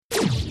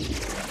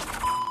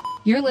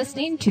You're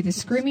listening to the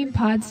Screaming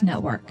Pods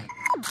Network.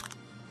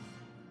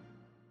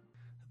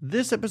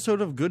 This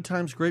episode of Good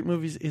Times, Great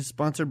Movies is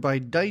sponsored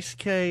by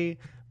Daisuke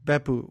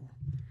Beppu.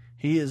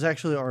 He is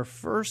actually our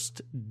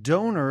first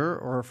donor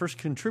or our first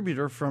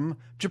contributor from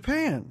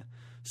Japan.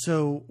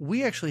 So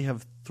we actually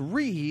have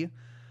 3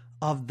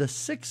 of the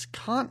 6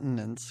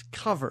 continents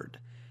covered.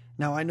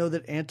 Now, I know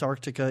that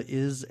Antarctica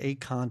is a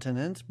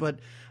continent, but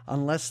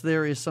unless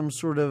there is some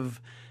sort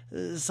of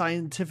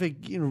scientific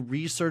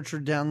researcher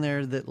down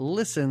there that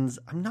listens,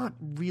 I'm not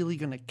really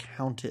going to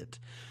count it.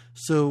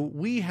 So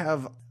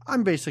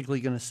I'm basically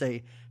going to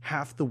say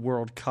half the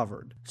world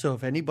covered. So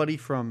if anybody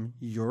from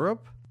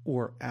Europe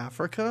or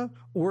Africa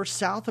or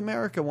South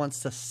America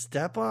wants to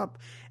step up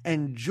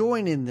and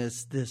join in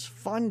this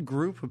fun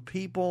group of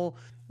people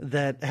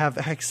that have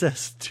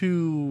access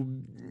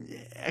to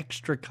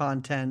extra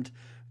content,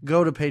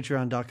 go to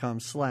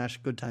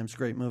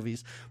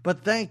patreon.com/goodtimesgreatmovies.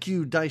 But thank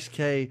you,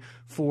 Daisuke,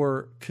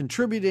 for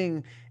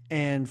contributing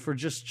and for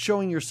just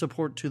showing your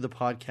support to the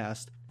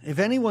podcast. If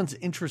anyone's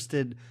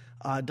interested,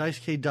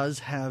 Daisuke does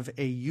have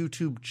a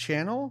YouTube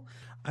channel.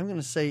 I'm going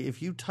to say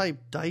if you type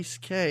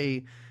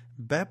Daisuke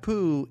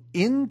Beppu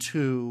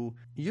into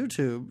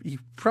YouTube, you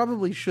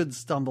probably should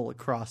stumble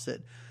across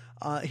it.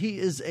 He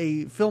is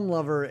a film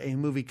lover, a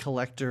movie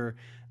collector.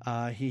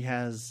 He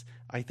has,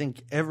 I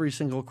think, every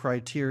single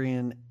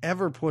Criterion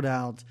ever put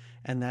out,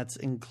 and that's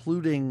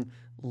including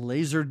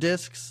laser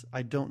discs.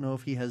 I don't know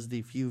if he has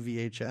the few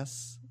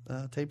VHS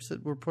tapes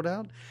that were put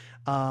out.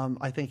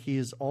 I think he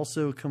is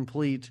also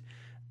complete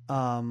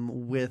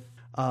with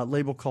a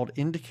label called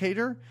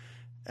Indicator.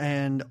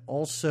 And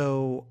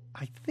also,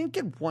 I think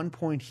at one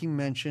point he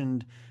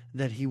mentioned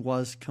that he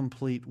was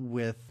complete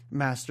with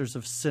Masters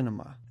of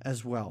Cinema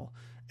as well.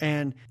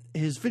 And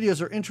his videos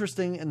are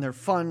interesting and they're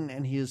fun,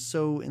 and he is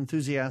so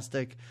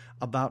enthusiastic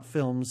about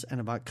films and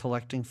about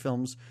collecting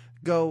films.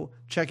 Go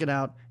check it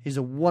out. He's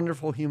a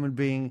wonderful human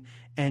being.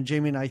 And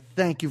Jamie and I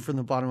thank you from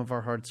the bottom of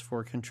our hearts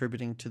for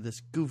contributing to this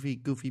goofy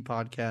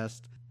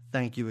podcast.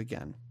 Thank you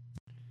again.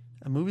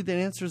 A movie that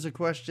answers a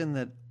question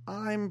that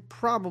I'm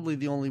probably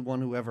the only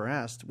one who ever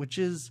asked, which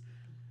is,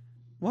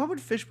 what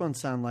would Fishbone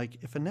sound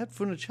like if Annette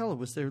Funicello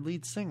was their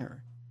lead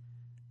singer?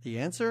 The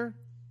answer?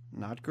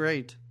 Not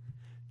great.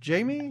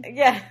 Jamie?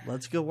 Yeah.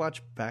 Let's go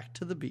watch Back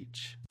to the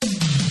Beach.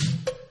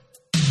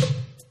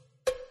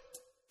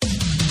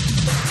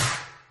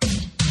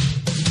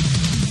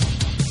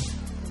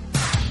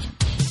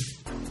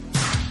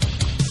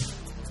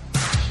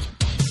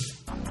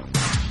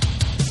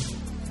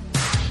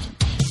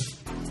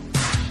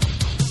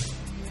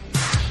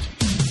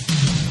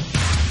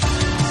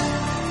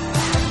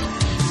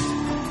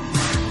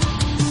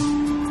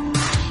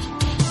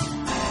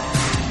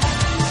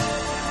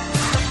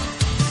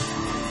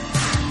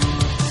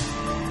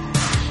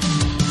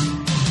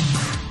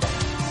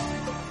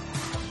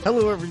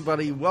 Hello,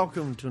 everybody.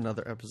 Welcome to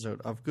another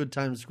episode of Good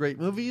Times, Great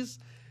Movies.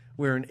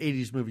 We're an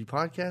 80s movie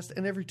podcast,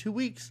 and every 2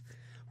 weeks,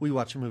 we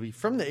watch a movie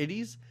from the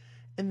 80s,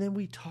 and then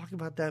we talk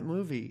about that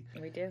movie.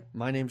 We do.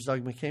 My name's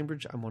Doug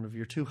McCambridge. I'm one of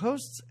your 2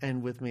 hosts,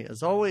 and with me,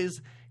 as always,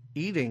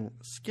 eating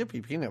Skippy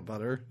peanut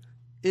butter,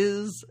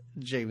 is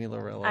Jamie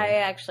Lorello. I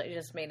actually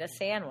just made a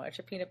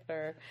peanut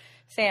butter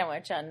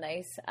sandwich on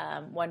nice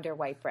Wonder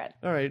white bread.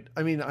 All right.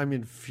 I mean, I'm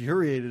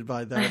infuriated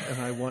by that, and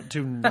I want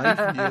to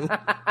knife you.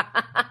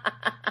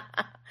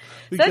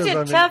 Such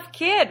a tough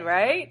kid,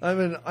 right?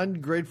 I'm an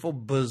ungrateful,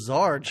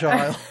 bizarre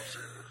child.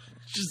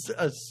 Just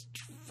a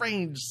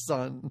strange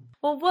son.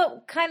 Well,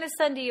 what kind of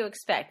son do you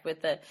expect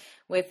with the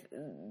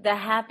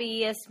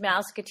happiest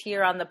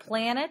mouseketeer on the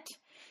planet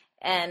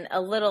and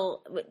a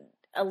little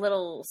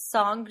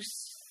song?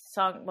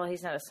 Well,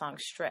 he's not a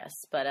songstress,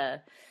 but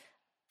a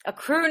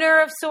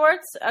crooner of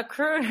sorts.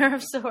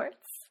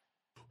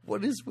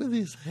 What is with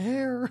his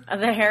hair?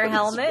 The hair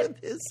helmet?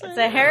 It's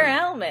a hair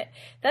helmet.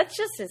 That's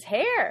just his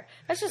hair.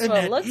 That's just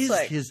what it looks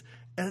like.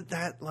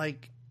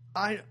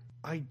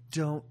 I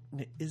don't.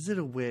 Is it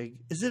a wig?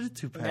 Is it a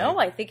toupee? No,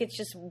 I think it's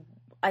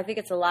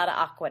a lot of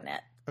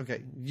Aquanet.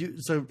 Okay,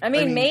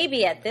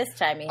 maybe at this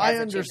time he has I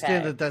a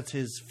understand toupee. that's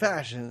his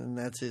fashion and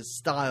that's his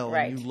style,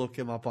 right. And you look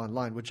him up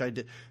online, which I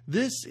did.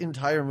 This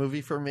entire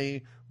movie for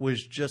me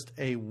was just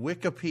a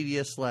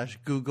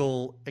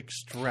Wikipedia/Google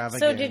extravaganza.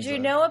 So did you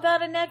know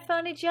about Annette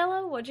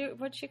Funicello?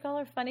 What'd she call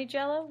her?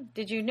 Funicello?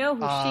 Did you know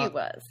who she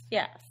was?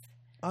 Yes.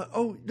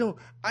 Oh, no,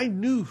 I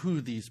knew who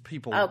these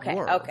people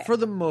were. Okay. For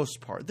the most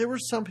part. There were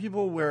some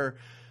people where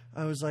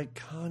I was like,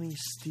 Connie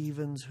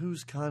Stevens,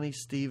 who's Connie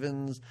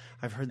Stevens?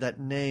 I've heard that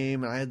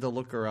name, and I had to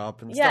look her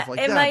up and stuff like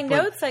that. In my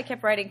notes, I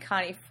kept writing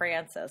Connie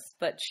Francis,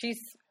 but she's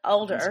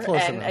older and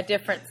enough. A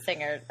different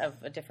singer of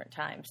a different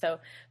time. So,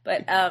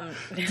 but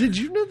did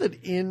you know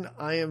that in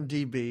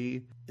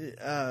IMDb,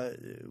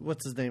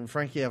 what's his name?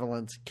 Frankie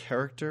Avalon's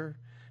character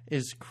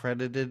is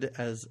credited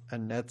as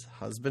Annette's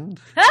husband?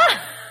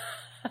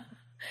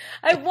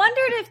 I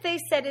wondered if they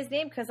said his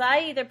name because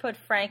I either put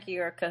Frankie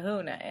or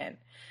Kahuna in.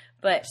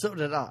 But so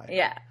did I.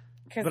 Yeah.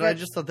 But I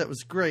just thought that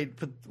was great.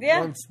 But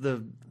once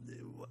the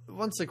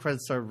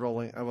credits started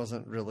rolling, I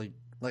wasn't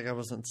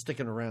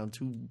sticking around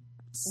too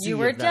see You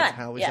were if that's done.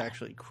 how it's Yeah.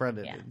 actually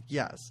credited.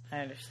 Yeah. Yes. I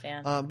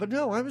understand. But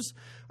no,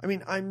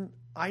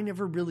 I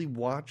never really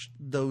watched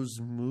those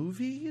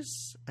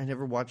movies. I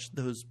never watched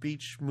those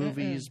beach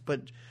movies,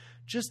 but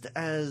just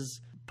as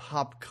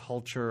pop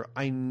culture,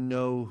 I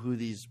know who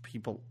these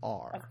people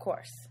are. Of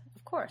course.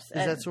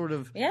 Is that sort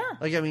of, yeah.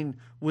 like, I mean,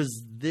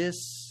 was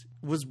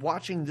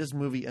watching this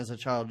movie as a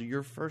child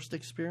your first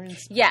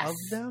experience Yes. of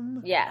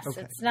them? Yes.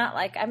 Okay. It's not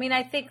like, I mean,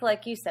 I think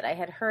like you said, I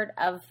had heard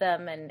of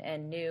them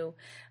and knew.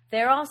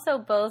 They're also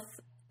both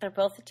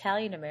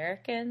Italian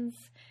Americans.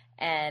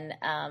 And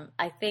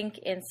I think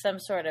in some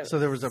sort of... So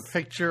there was a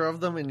picture of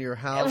them in your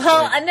house?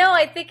 Well, like, no,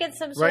 I think in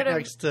some sort right of...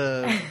 next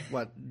to,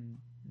 what,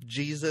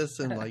 Jesus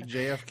and like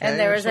JFK? And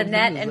there or was something?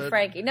 Annette Is and that-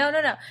 Frankie. No.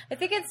 I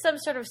think it's some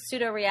sort of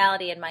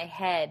pseudo-reality in my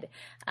head.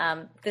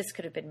 This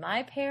could have been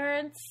my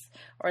parents,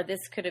 or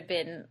this could have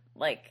been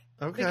like...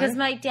 Okay. Because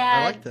my I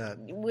dad like that.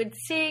 would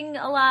sing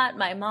a lot.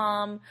 My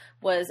mom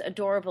was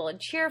adorable and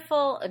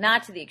cheerful,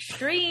 not to the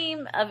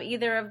extreme of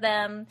either of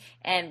them.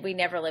 And we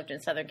never lived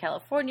in Southern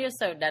California,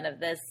 so none of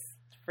this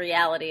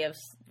reality of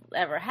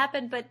ever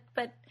happened. But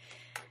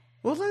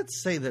Well,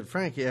 let's say that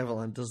Frankie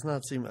Avalon does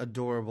not seem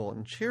adorable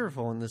and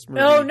cheerful in this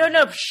movie.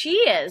 no, she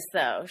is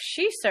though.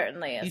 She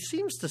certainly He is.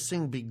 seems to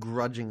sing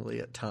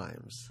begrudgingly at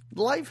times.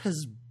 Life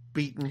has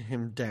beaten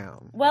him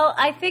down. Well,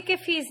 I think if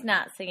he's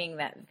not singing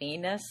that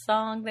Venus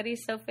song that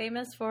he's so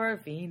famous for,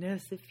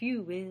 Venus, if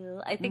you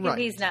will, I think Right. if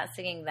he's not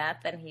singing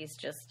that, then he's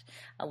just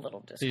a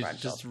little He's disgruntled.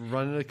 just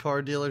running a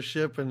car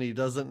dealership and he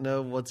doesn't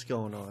know what's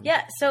going on.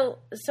 Yeah, so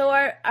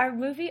our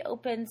movie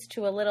opens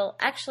to a little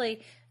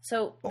actually.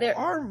 So there,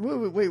 Our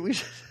movie. Wait, we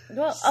should.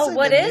 Well, say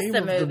what the is name the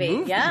of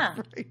movie? Yeah.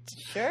 right?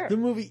 Sure. The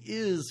movie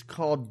is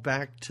called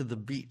Back to the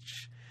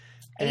Beach.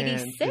 And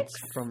 86?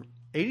 it's from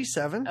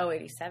 87.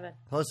 87.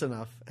 Close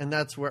enough. And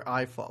that's where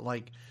I fall.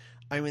 Like,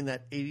 I'm in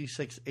that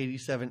 86,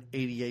 87,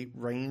 88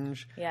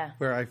 range. Yeah.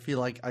 Where I feel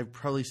like I've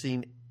probably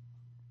seen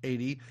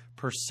 80%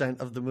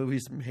 of the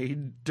movies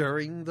made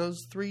during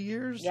those 3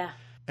 years. Yeah.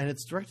 And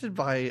it's directed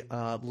by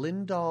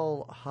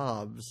Lyndall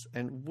Hobbs.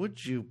 And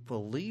would you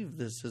believe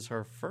this is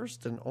her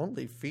first and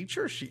only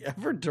feature she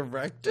ever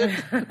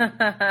directed?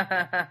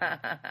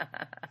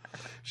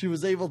 She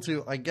was able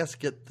to, I guess,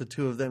 get the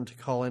two of them to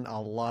call in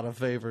a lot of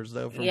favors,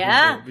 though, from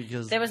Yeah. people.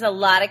 Because, There was a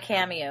lot of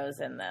cameos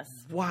in this.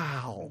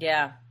 wow.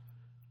 Yeah.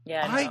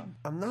 Yeah. I know.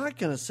 I'm not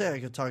going to say I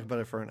could talk about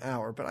it for an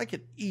hour, but I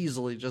could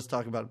easily just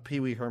talk about Pee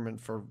Wee Herman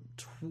for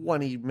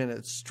 20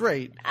 minutes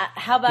straight.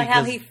 How about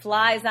how because he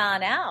flies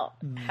on out?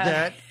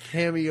 That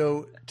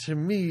cameo, to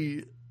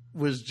me,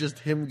 was just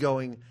him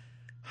going,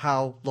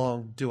 how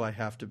long do I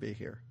have to be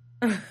here?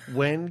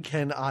 When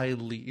can I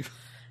leave?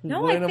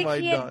 No, when I think am I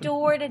he done?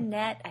 adored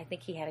Annette. I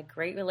think he had a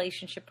great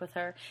relationship with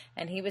her,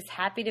 and he was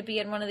happy to be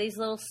in one of these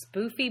little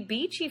spoofy,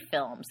 beachy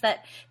films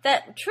that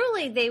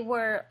truly they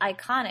were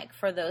iconic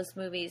for those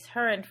movies.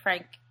 Her and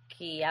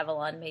Frankie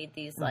Avalon made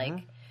these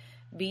like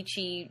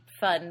beachy,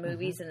 fun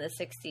movies in the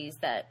 '60s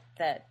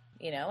that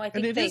you know. I And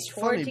think it they is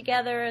toured funny.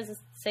 together as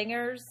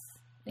singers.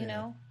 You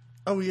know,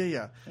 Oh,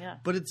 yeah. Yeah.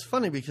 But it's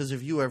funny because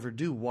if you ever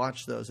do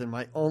watch those, and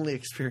my only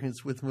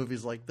experience with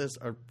movies like this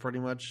are pretty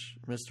much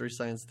Mystery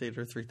Science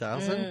Theater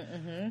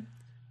 3000,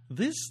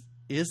 this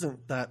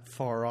isn't that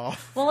far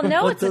off well, from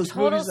no, what it's a those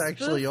total movies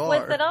actually spoof are.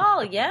 with it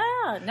all.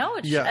 Yeah, no,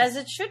 Yes. as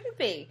it shouldn't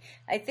be.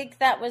 I think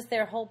that was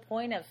their whole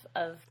point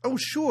of Oh,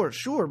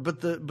 sure,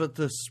 but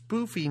the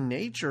spoofy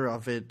nature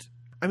of it,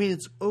 I mean,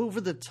 it's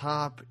over the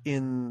top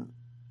in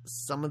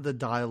some of the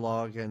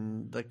dialogue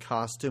and the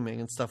costuming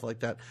and stuff like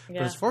that. But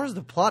Yeah. as far as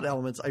the plot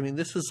elements, I mean,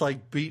 this is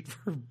like beat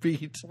for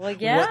beat Well,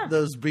 yeah. what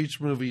those beach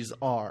movies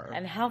are.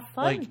 and how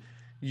fun. Like,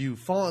 you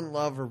fall in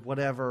love or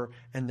whatever,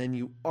 and then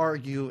you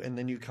argue, and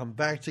then you come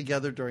back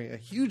together during a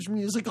huge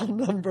musical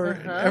number,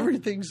 and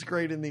everything's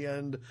great in the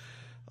end.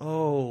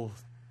 Oh,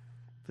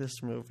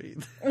 this movie.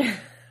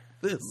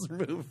 This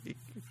movie.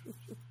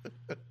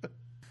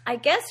 I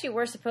guess you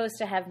were supposed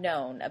to have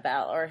known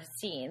about or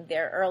seen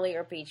their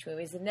earlier beach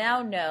movies and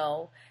now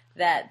know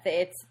that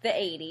it's the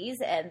 80s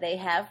and they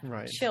have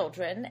Right.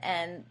 children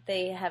and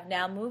they have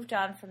now moved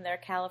on from their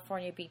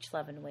California beach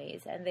loving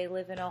ways and they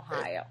live in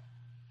Ohio.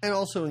 And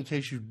also, in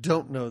case you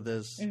don't know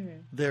this,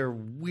 their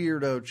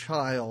weirdo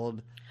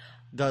child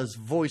does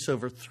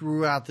voiceover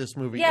throughout this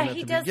movie. Yeah, and at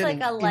he the does beginning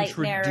like a light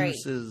narrate.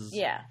 introduces,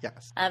 Yeah.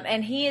 Yes.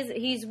 And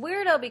he's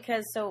weirdo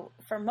because so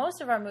for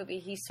most of our movie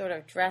he's sort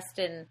of dressed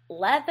in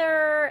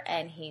leather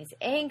and he's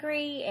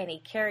angry and he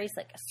carries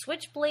like a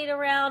switchblade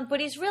around, but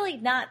he's really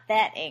not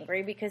that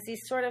angry because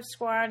he's sort of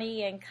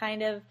scrawny and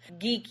kind of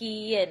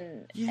geeky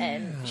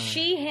and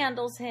she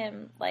handles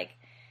him like.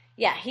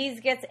 Yeah, he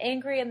gets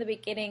angry in the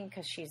beginning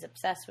because she's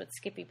obsessed with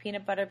Skippy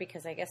Peanut Butter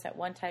because I guess at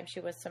one time she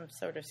was some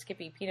sort of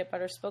Skippy Peanut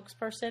Butter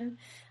spokesperson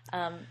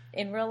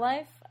in real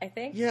life, I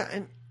think. Yeah,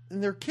 and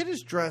their kid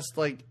is dressed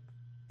like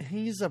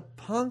he's a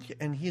punk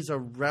and he's a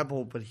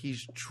rebel, but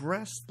he's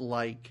dressed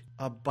like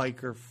a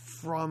biker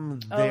from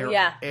their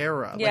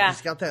era. Like Yeah.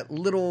 he's got that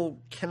little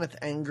Kenneth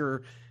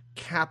Anger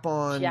cap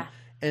on. Yeah.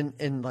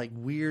 and like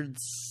weird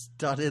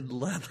studded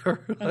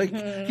leather. Like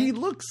he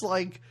looks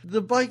like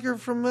the biker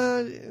from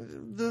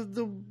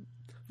the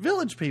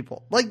Village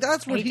People. Like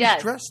that's what he's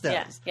dressed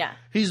as. Yeah.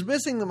 He's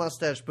missing the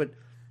mustache, but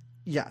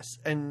yes,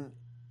 and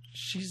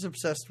she's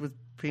obsessed with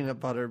peanut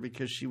butter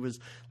because she was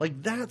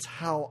like, that's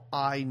how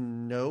I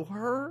know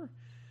her.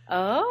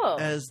 Oh.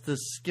 As the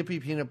Skippy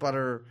peanut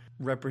butter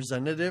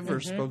representative or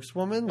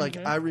spokeswoman. Like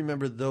I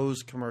remember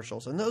those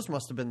commercials, and those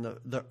must have been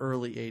the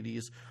early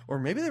 80s, or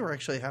maybe they were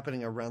actually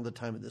happening around the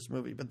time of this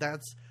movie. But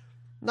that's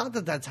not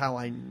that's how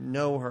I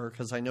know her,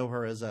 because I know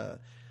her as a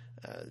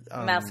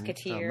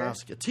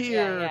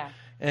Mouseketeer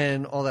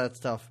and all that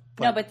stuff.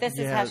 But, but this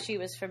is how she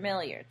was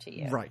familiar to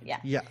you. Right. Yeah.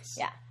 Yes.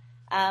 Yeah.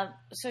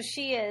 So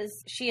she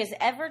is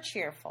ever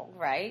cheerful,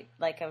 right?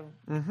 Like a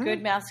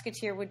good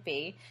Mouseketeer would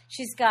be.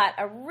 She's got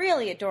a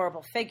really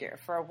adorable figure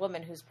for a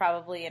woman who's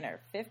probably in her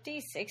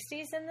 50s,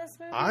 60s in this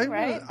movie,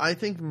 right? I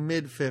think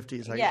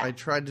mid-50s. I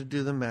tried to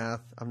do the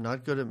math. I'm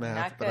not good at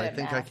math, but I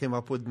think I came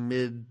up with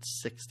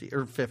mid-60s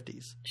or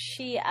 50s.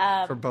 She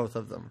for both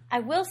of them. I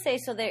will say,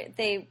 so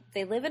they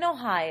live in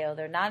Ohio.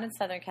 They're not in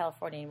Southern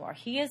California anymore.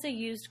 He is a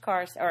used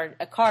car or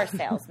a car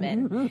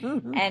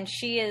salesman, and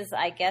she is,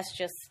 I guess,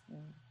 just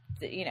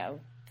the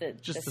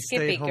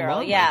Skippy girl.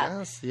 Mom,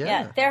 yeah.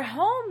 Yeah. Their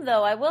home,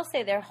 though, I will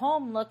say their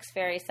home looks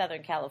very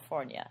Southern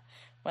California.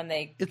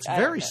 It's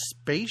very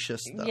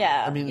spacious, though.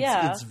 Yeah. I mean,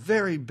 it's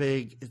very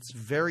big. It's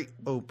very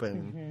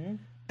open.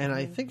 And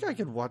I think I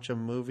could watch a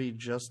movie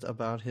just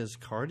about his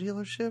car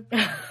dealership,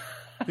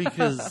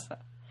 because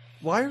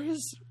why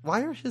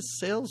are his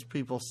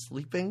salespeople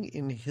sleeping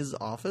in his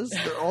office?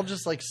 They're all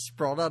just like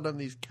sprawled out on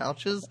these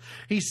couches.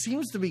 He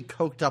seems to be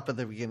coked up at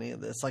the beginning of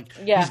this. Like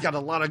he's got a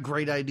lot of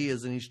great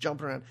ideas and he's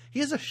jumping around.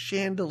 He has a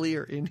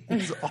chandelier in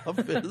his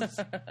office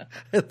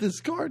at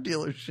this car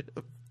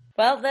dealership.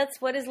 Well, that's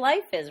what his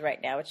life is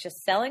right now. It's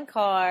just selling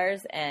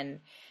cars and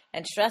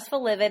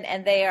stressful living,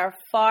 and they are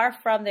far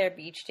from their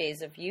beach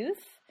days of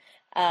youth.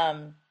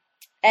 And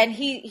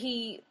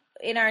he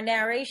in our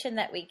narration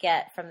that we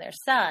get from their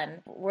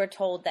son, we're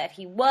told that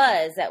he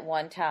was at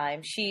one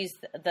time, she's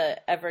the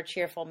ever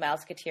cheerful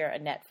Mouseketeer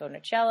Annette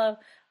Funicello,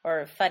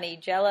 or Funny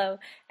Jello,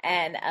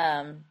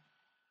 and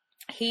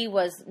he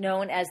was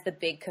known as the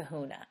Big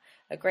Kahuna,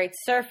 a great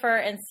surfer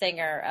and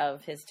singer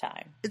of his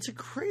time. It's a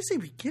crazy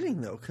beginning,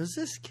 though, because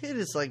this kid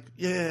is like,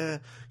 yeah,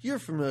 you're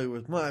familiar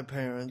with my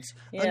parents,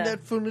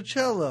 Annette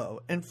Funicello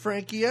and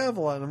Frankie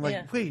Avalon. I'm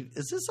like, wait,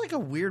 is this like a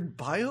weird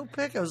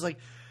biopic? I was like,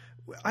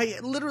 I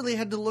literally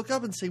had to look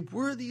up and say,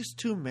 were these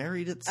two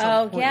married at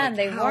some point? Oh, yeah, and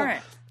they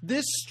weren't.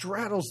 This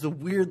straddles the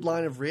weird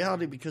line of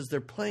reality because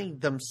they're playing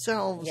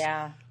themselves,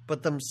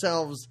 but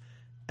themselves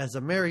as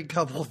a married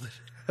couple that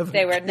have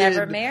They a were kid.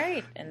 never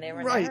married, and they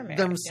were never married.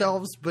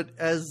 Themselves, but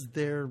as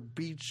their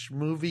beach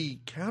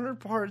movie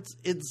counterparts.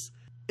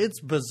 It's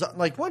bizarre.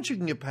 Like, once you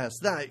can get past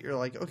that, you're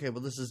like, okay,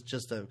 well, this is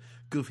just a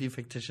goofy,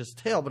 fictitious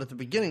tale. But at the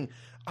beginning,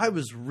 I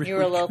was really You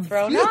were a little confused.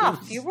 thrown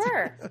off. You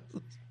were.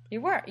 You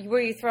were. Were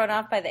you thrown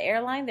off by the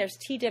airline? There's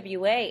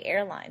TWA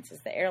Airlines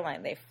is the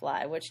airline they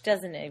fly, which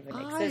doesn't even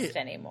exist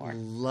anymore. I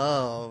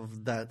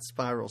love that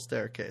spiral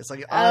staircase.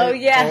 Like,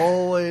 I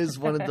always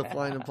wanted to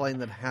fly in a plane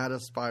that had a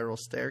spiral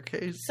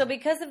staircase. So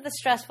because of the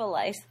stressful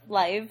lives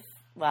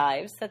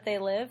that they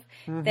live,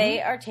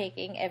 they are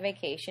taking a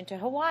vacation to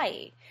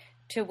Hawaii,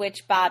 to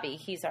which Bobby,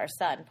 he's our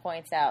son,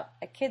 points out,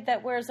 a kid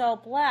that wears all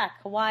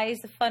black.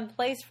 Hawaii's a fun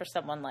place for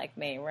someone like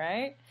me,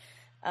 right?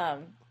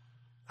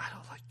 I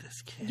don't like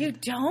this kid. You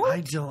don't? I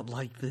don't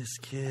like this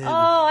kid.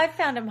 Oh, I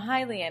found him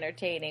highly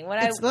entertaining.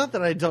 It's not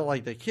that I don't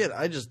like the kid.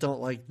 I just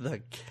don't like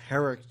the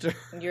character.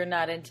 You're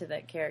not into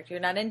that character.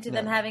 You're not into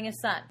them having a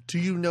son. Do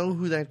you know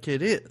who that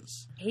kid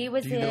is? He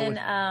was in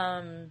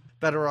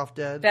Better Off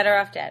Dead? Better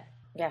Off Dead.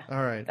 Yeah.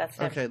 All right. That's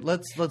him. Okay,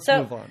 let's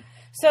move on.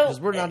 So,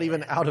 because we're not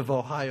even out of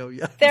Ohio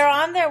yet. They're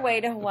on their way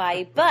to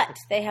Hawaii, but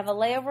they have a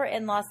layover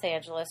in Los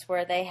Angeles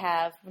where they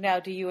have... Now,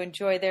 do you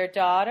enjoy their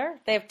daughter?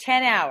 They have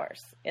 10 hours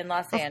in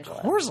Los Angeles.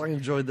 Of course I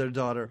enjoyed their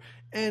daughter.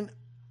 And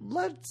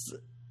let's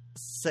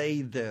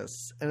say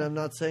this, and I'm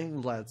not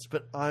saying let's,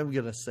 but I'm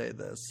going to say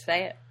this.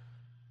 Say it.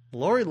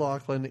 Lori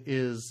Loughlin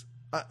is...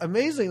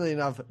 amazingly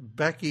enough,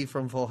 Becky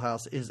from Full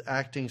House is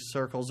acting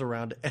circles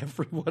around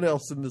everyone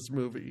else in this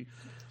movie.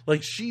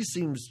 Like, she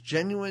seems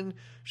genuine.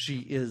 She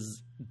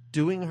is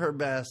doing her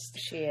best.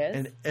 She is.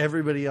 And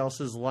everybody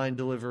else's line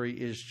delivery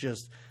is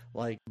just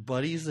like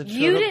buddies that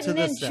you showed up to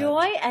the set. You didn't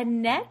enjoy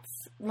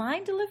Annette's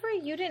line delivery?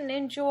 You didn't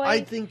enjoy...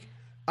 I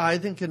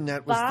think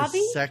Annette was Bobby?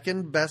 the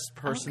second best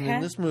person in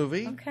this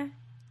movie. Okay.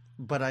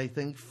 But I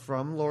think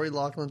from Lori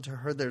Loughlin to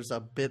her, there's a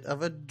bit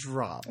of a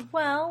drop.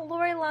 Well,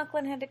 Lori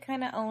Loughlin had to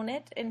kind of own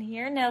it in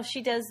here. Now,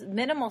 she does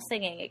minimal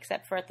singing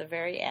except for at the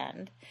very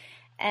end.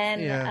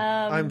 And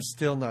Yeah, I'm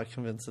still not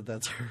convinced that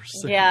that's her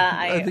singing. Yeah,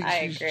 I think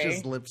I she's agree.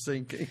 just lip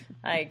syncing.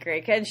 I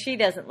agree. And she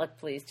doesn't look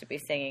pleased to be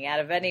singing out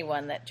of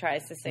anyone that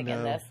tries to sing in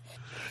No. this.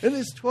 And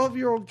this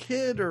 12-year-old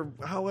kid, or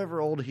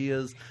however old he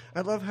is,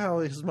 I love how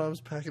his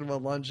mom's packing him a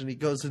lunch and he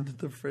goes into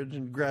the fridge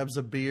and grabs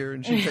a beer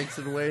and she takes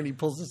it away and he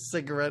pulls a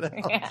cigarette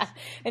out. Yeah.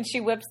 And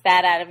she whips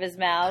that out of his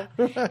mouth.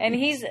 And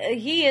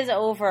he is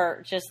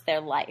over just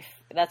their life.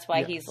 That's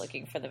why he's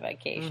looking for the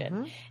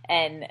vacation.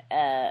 And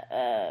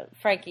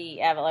Frankie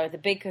Avalon, the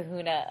big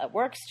kahuna,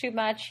 works too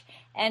much.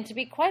 And to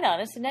be quite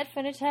honest, Annette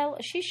Funitel,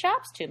 she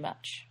shops too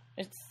much.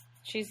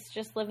 She's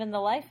just living the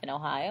life in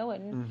Ohio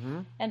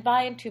and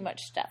buying too much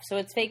stuff. So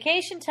it's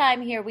vacation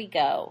time. Here we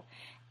go.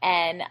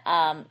 And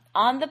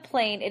on the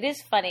plane, it is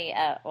funny.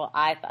 Well,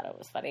 I thought it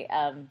was funny.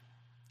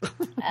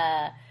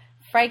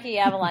 Frankie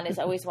Avalon is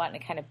always wanting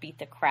to kind of beat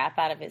the crap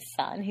out of his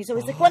son. He's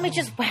always like, let me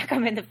just whack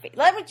him in the face.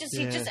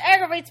 He just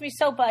aggravates me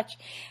so much.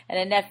 And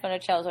Annette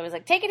Funicello is always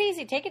like, take it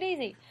easy, take it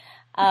easy.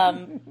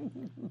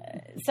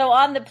 So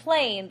on the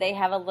plane, they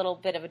have a little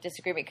bit of a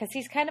disagreement because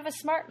he's kind of a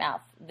smart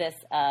mouth, this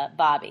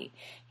Bobby.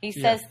 He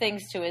says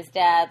things to his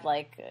dad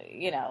like,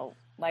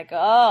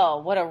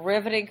 oh, what a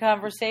riveting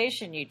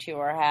conversation you two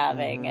are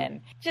having.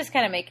 And just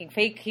kind of making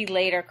fake. He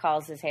later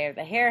calls his hair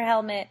the hair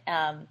helmet.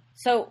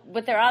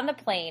 But they're on the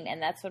plane,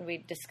 and that's when we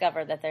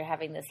discover that they're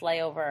having this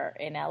layover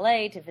in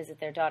L.A. to visit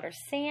their daughter,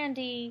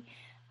 Sandy.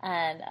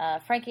 And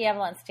Frankie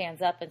Avalon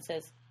stands up and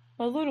says,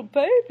 my little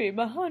baby,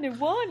 my honey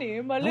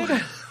wani, my little...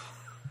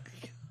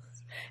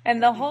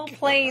 And the whole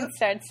plane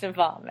starts to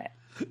vomit.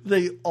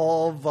 They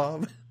all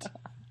vomit.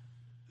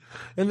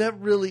 And that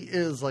really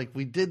is, like,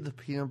 we did the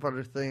peanut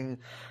butter thing.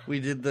 We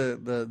did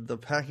the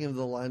packing of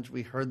the lunch.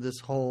 We heard this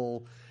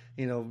whole,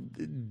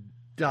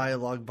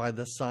 dialogue by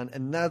the son.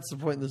 And that's the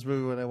point in this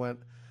movie when I went,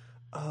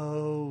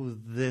 oh,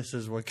 this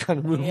is what kind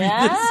of movie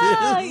this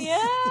is.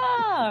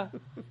 Yeah.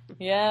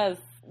 Yes.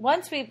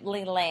 Once we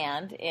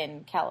land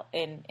in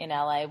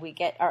LA, we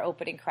get our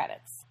opening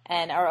credits.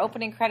 And our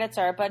opening credits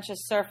are a bunch of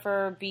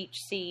surfer beach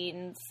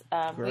scenes.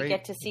 We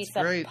get to see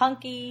some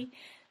punky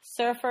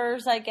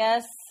surfers, I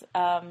guess,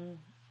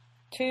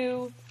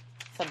 too.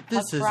 Some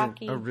this punk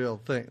rocky. Isn't a real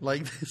thing.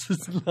 Like, this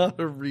is not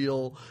a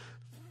real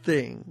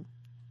thing.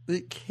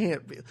 It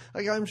can't be.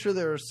 Like, I'm sure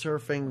there are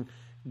surfing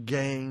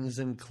gangs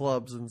and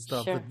clubs and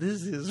stuff, but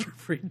this is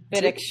ridiculous.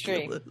 Bit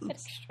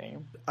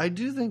extreme. I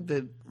do think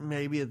that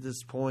maybe at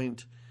this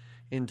point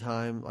in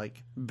time,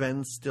 like,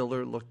 Ben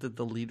Stiller looked at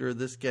the leader of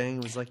this gang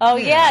and was like, oh,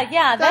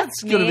 yeah,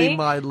 that's going to me. be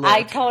my look.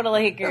 I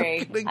totally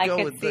agree. I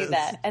could see this.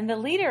 that. And the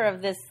leader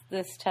of this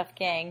tough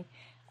gang,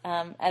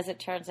 as it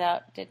turns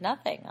out, did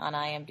nothing on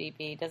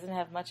IMDb. Doesn't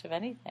have much of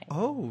anything.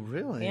 Oh,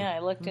 really? Yeah, I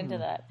looked into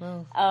that.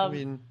 Well,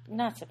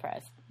 not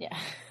surprised. Yeah.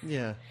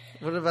 Yeah.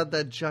 What about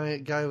that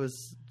giant guy with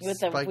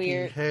spiky the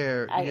weird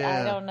hair?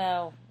 I don't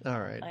know. All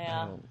right.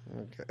 Yeah.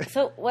 Okay.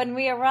 So when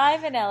we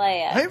arrive in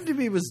LAX,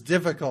 IMDb was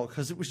difficult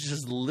because it was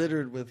just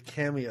littered with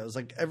cameos.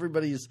 Like,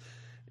 everybody's,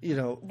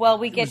 well,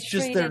 we get it was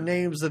just their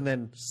names and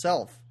then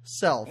self.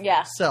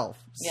 Yeah.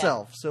 Self.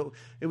 So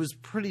it was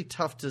pretty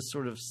tough to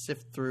sort of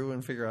sift through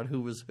and figure out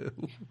who was who.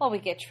 Well, we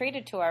get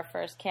treated to our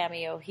first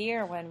cameo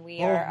here when we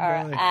Oh,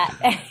 are my.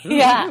 at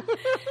yeah.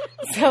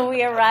 So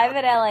we arrive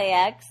at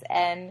LAX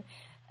and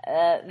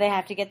they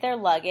have to get their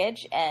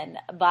luggage, and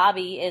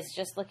Bobby is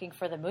just looking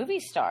for the movie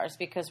stars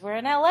because we're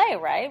in LA,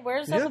 right?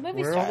 Where's all the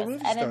movie where are all stars? the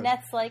movie And stars?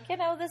 Annette's like,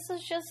 this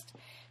is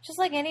just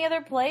like any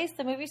other place.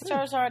 The movie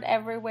stars aren't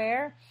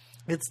everywhere.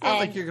 It's not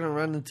like you're going to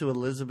run into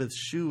Elizabeth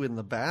Shue in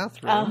the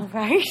bathroom. Oh,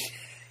 right.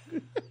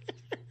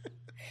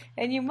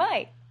 And you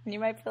might be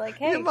like,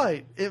 hey.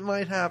 It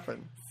might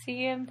happen.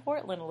 See you in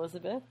Portland,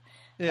 Elizabeth.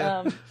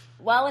 Yeah.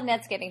 While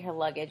Annette's getting her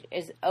luggage,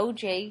 is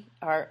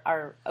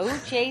our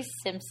O.J.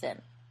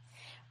 Simpson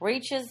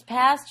reaches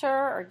past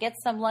her or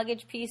gets some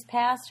luggage piece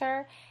past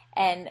her,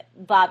 and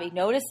Bobby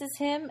notices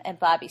him, and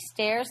Bobby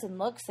stares and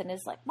looks and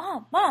is like,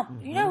 Mom,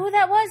 you know who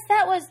that was?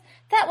 That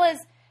was.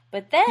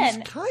 But then he's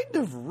kind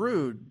of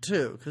rude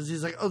too, because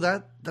he's like, "Oh,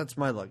 that's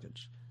my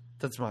luggage.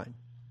 That's mine.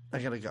 I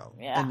gotta go."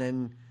 Yeah. And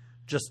then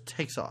just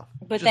takes off.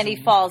 But then he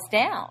falls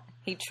down.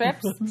 He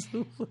trips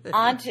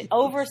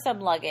over some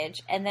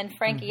luggage, and then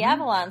Frankie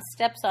Avalon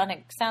steps on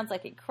it. Sounds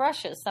like he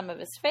crushes some of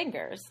his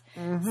fingers.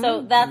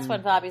 So that's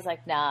when Bobby's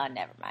like, "Nah,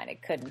 never mind.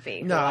 It couldn't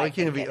be." No, it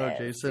can't be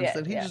O.J.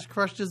 Simpson. He just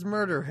crushed his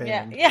murder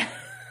hand. Yeah.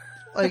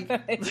 Like,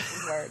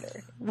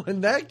 murder. When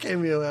that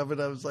cameo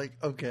happened, I was like,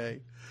 okay,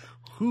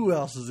 who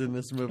else is in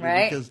this movie?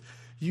 Right? Because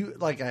you,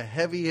 like, a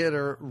heavy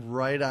hitter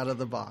right out of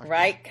the box.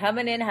 Right,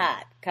 coming in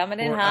hot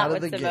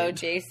with some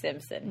O.J.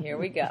 Simpson. Here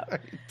we go.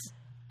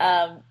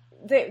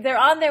 They're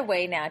on their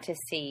way now to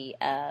see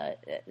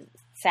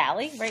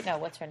Sally. Right? No,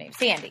 what's her name?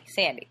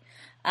 Sandy.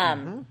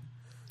 And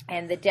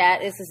the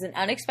dad. This is an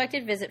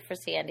unexpected visit for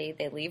Sandy.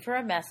 They leave her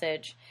a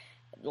message,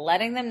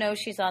 letting them know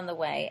she's on the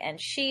way, and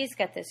she's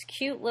got this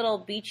cute little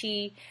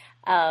beachy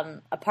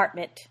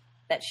apartment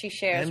that she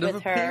shares End of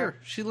with a her. pier.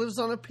 She lives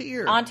on a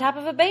pier. On top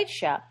of a bait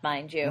shop,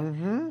 mind you.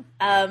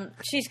 Mm-hmm.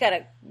 She's got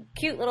a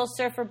cute little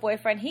surfer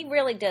boyfriend. He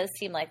really does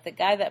seem like the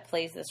guy that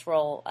plays this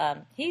role.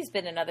 He's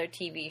been in other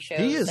TV shows.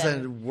 He is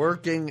a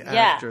working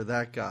actor,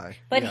 that guy.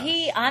 But Yes.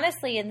 he,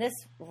 honestly, in this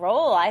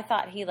role, I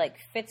thought he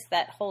fits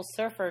that whole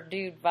surfer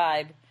dude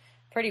vibe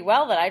pretty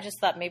well, that I just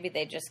thought maybe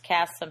they just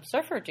cast some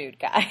surfer dude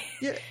guy.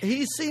 Yeah,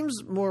 he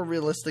seems more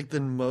realistic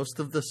than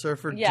most of the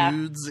surfer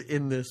dudes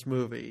in this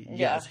movie.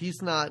 Yeah. Yes,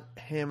 he's not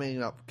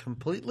hamming up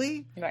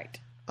completely. Right.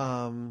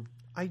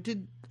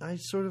 I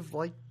sort of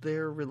liked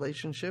their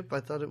relationship. I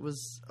thought it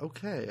was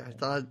okay. I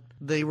thought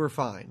they were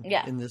fine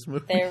in this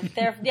movie.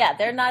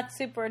 They're not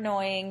super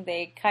annoying.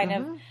 They kind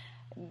of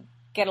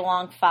get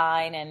along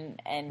fine,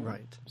 and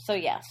Right.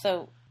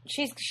 So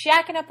she's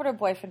shacking up with her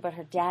boyfriend, but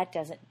her dad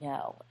doesn't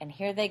know. And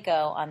here they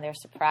go on their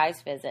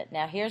surprise visit.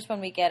 Now, here's when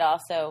we get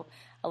also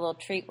a little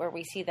treat where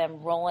we see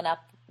them rolling up,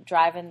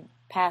 driving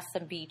past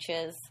some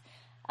beaches,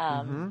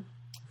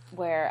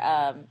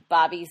 where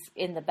Bobby's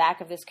in the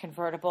back of this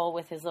convertible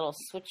with his little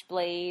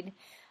switchblade,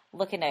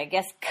 looking to, I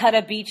guess, cut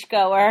a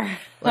beachgoer.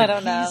 I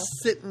don't know. He's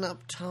sitting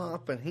up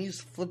top, and he's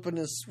flipping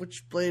his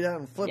switchblade out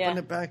and flipping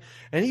it back.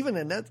 And even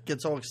Annette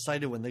gets all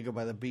excited when they go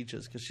by the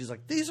beaches, because she's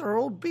like, these are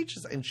old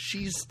beaches. And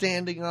she's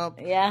standing up.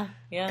 Yeah.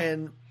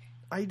 And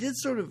I did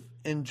sort of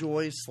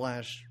enjoy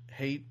 /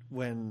 hate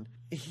when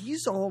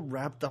he's all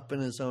wrapped up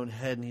in his own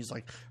head, and he's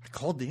like, I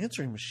called the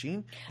answering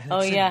machine, and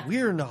it said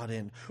we're not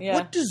in. Yeah.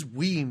 What does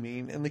we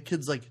mean? And the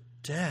kid's like,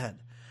 Dad,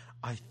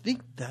 I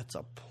think that's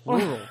a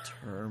plural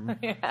term.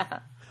 Yeah.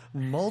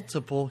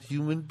 Multiple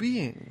human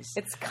beings.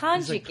 It's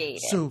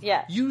conjugated. Like, so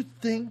you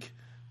think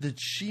that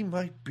she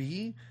might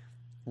be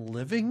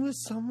living with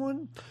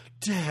someone?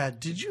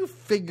 Dad, did you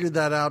figure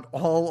that out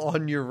all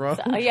on your own?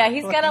 So,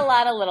 he's got a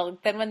lot of little...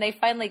 Then when they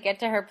finally get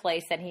to her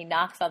place and he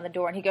knocks on the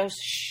door and he goes,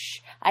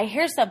 shh, I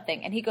hear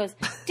something. And he goes,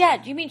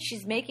 Dad, you mean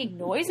she's making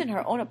noise in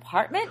her own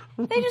apartment?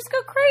 They just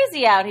go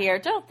crazy out here,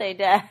 don't they,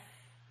 Dad?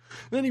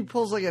 Then he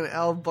pulls like an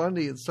Al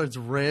Bundy and starts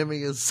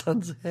ramming his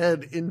son's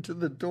head into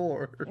the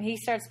door. He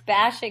starts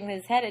bashing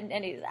his head,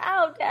 and he's,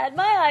 ow, Dad,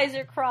 my eyes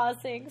are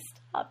crossing.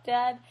 Stop,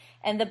 Dad.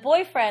 And the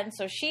boyfriend,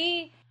 so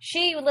she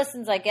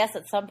listens, I guess,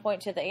 at some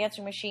point to the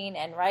answering machine,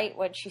 and right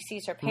when she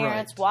sees her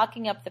parents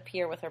walking up the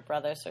pier with her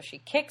brother, so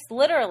she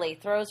literally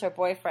throws her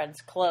boyfriend's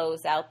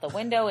clothes out the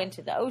window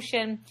into the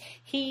ocean.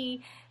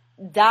 He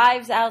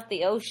dives out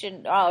the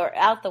ocean, or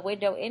out the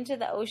window into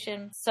the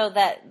ocean, so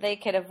that he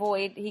could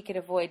avoid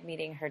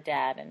meeting her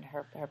dad and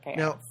her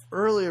parents. Now,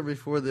 earlier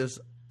before this,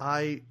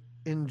 I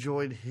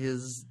enjoyed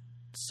his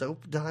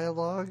soap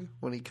dialogue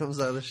when he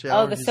comes out of the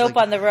shower. Oh, the soap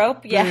on the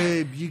rope? Yeah.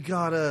 Babe, you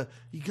gotta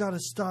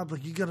stop.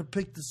 Like, you gotta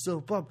pick the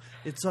soap up.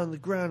 It's on the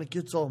ground. It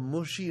gets all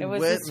mushy and wet.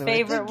 It was his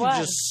favorite one.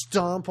 You just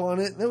stomp on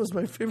it. And that was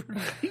my favorite.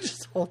 He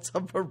just holds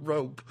up a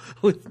rope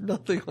with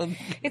nothing on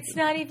it. It's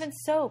not even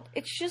soap.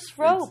 It's just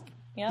rope.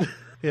 Yeah.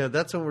 Yeah,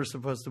 that's when we're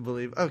supposed to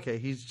believe, okay,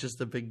 he's just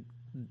a big,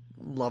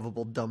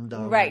 lovable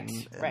dum-dum. Right.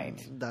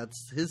 And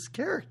that's his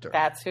character.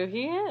 That's who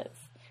he is.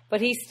 But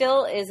he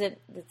still isn't,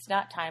 it's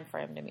not time for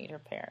him to meet her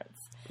parents.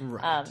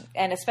 Right.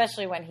 And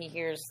especially when he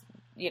hears,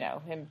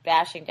 him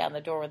bashing down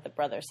the door with the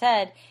brother's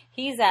head,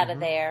 he's out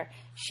of there.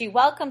 She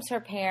welcomes her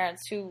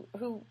parents, who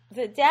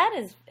the dad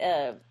is...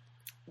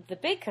 the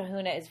big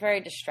kahuna is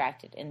very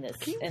distracted in this.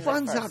 He in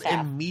runs the out first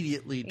half.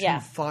 immediately to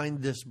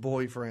find this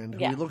boyfriend.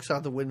 Who he looks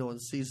out the window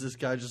and sees this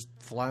guy just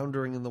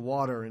floundering in the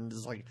water and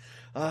is like,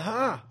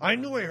 I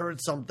knew I heard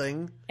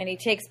something. And he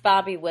takes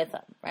Bobby with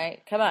him,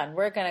 right? Come on,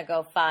 we're going to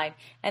go find.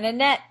 And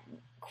Annette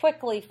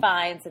quickly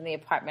finds in the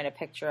apartment a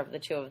picture of the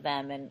two of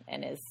them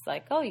and is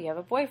like, oh, you have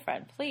a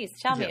boyfriend. Please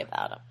tell me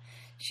about him.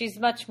 She's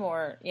much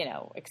more,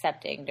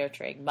 accepting,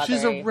 nurturing, mothering.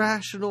 She's a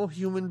rational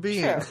human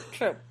being.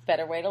 True.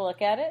 Better way to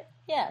look at it.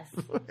 Yes.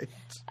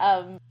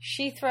 Right.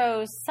 She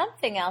throws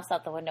something else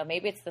out the window.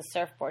 Maybe it's the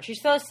surfboard. She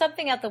throws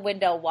something out the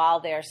window while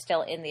they're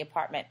still in the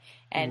apartment.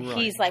 And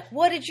he's like,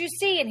 what did you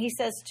see? And he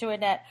says to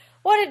Annette,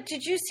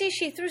 did you see?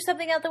 She threw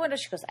something out the window.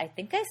 She goes, I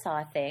think I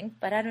saw a thing,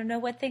 but I don't know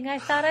what thing I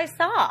thought I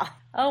saw.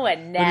 Oh,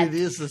 Annette. But it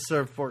is the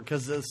surfboard,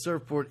 because the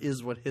surfboard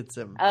is what hits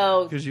him.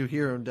 Oh. Because you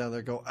hear him down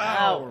there go,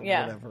 ow, or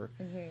whatever.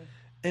 Mm-hmm.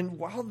 And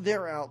while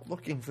they're out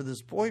looking for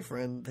this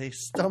boyfriend, they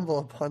stumble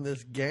upon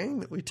this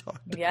gang that we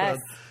talked about.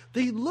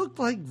 They look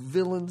like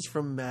villains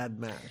from Mad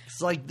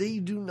Max. Like, they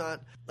do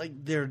not,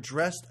 they're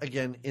dressed,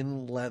 again,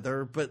 in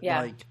leather, but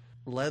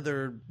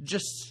leather,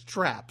 just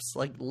straps,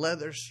 like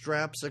leather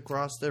straps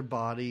across their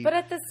body. But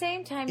at the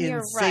same time,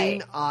 you're right.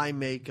 Insane eye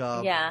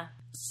makeup. Yeah.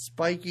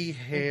 Spiky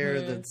hair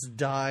that's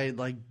dyed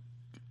like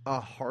a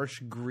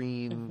harsh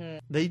green. Mm-hmm.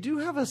 They do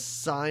have a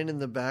sign in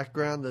the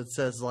background that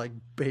says like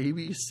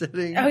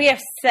babysitting. Oh, yeah,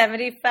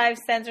 75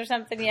 cents or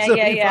something. Yeah,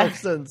 75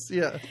 cents,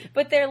 yeah.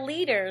 But their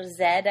leader,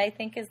 Zed, I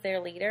think, is their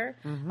leader.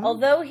 Mm-hmm.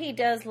 Although he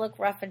does look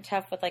rough and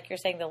tough with, like you're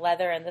saying, the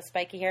leather and the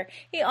spiky hair,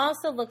 he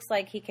also looks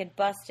like he could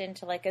bust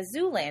into like a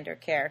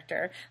Zoolander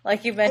character,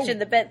 like you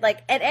mentioned, the bed, like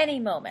at any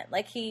moment.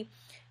 Like he...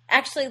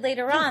 Actually,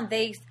 later on,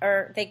 they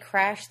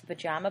crash the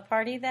pajama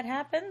party that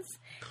happens.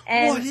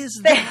 And what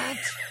is that?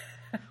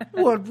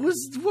 What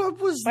was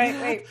Wait,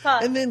 that? wait,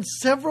 pause. And then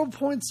several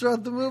points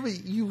throughout the movie,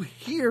 you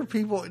hear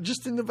people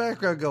just in the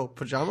background go,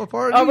 "Pajama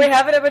party." Are we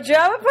having a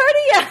pajama party?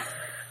 Yeah.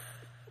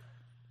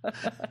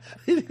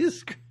 It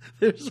is.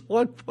 There's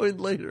one point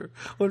later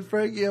when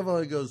Frankie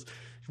Avalon goes,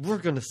 "We're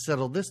going to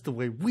settle this the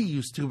way we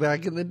used to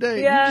back in the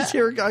day." Yeah. You just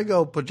hear a guy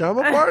go,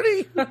 "Pajama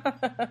party."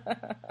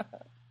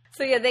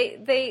 So yeah,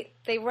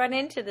 they run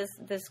into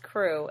this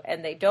crew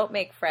and they don't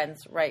make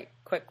friends right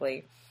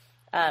quickly.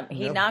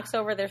 He Nope. knocks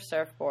over their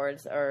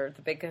surfboards, or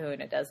the Big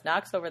Kahuna does,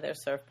 knocks over their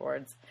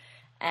surfboards,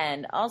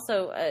 and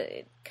also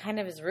kind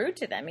of is rude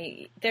to them.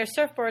 Their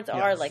surfboards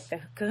are Yes. like,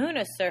 the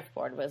Kahuna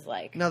surfboard was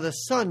like, Now the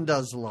son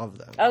does love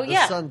them. Oh, the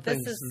yeah, son this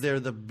thinks is- they're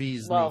the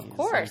bee's well, knees. of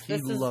course, Like, he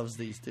this is loves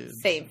these dudes.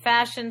 same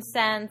fashion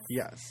sense.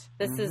 Yes.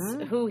 This is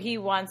who he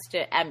wants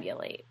to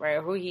emulate, right?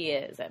 Or who he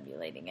is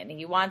emulating. And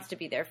he wants to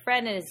be their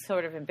friend and is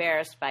sort of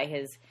embarrassed by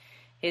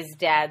his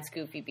dad's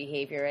goofy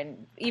behavior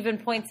and even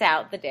points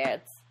out the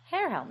dad's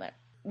hair helmet.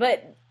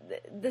 But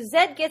the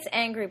Zed gets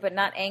angry, but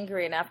not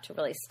angry enough to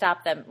really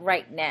stop them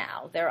right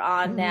now. They're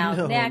on now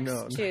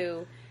next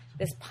to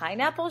this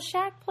Pineapple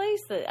Shack place.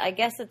 I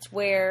guess it's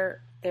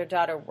where their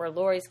daughter, where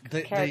Lori's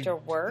character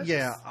works.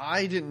 Yeah,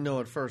 I didn't know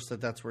at first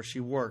that that's where she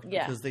worked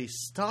because they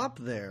stop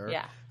there.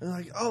 Yeah. And they're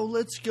like, "Oh,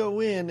 let's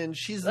go in," and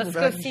she's Let's in the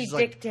go back. and see she's Dick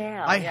like,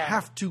 Dale. I Yeah.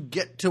 have to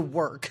get to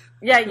work.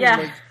 Yeah, And I'm yeah.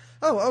 like,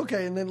 oh,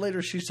 okay. And then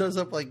later she shows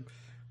up like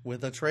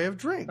with a tray of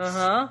drinks.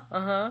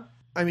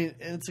 I mean,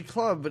 and it's a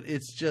club, but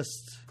it's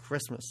just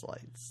Christmas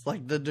lights.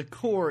 Like the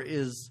decor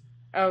is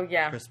Oh,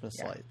 yeah. Christmas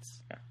Yeah.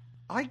 lights.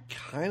 I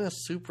kind of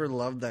super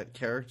love that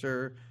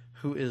character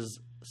who is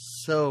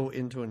so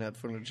into Annette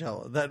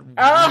Funicello. That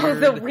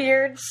The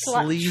weird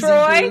sleazy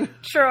Troy.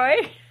 dude. Troy.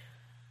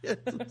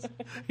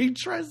 He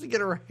tries to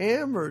get her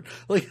hammered.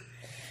 Like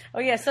Oh,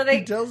 yeah. So he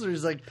they. tells her,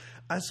 he's like,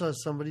 "I saw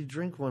somebody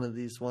drink one of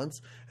these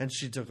once, and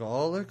she took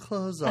all her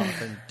clothes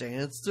off and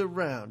danced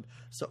around.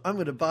 So I'm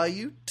going to buy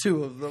you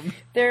 2 of them."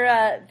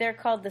 They're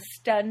called the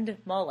Stunned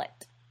Mullet.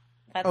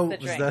 That's Oh, the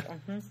was drink.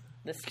 that-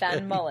 The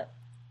Stunned Mullet.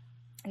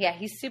 Yeah,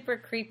 he's super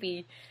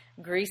creepy,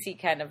 greasy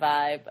kind of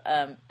vibe.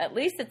 At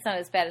least it's not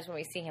as bad as when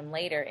we see him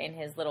later in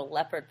his little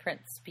leopard print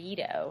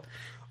Speedo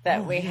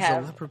that we He's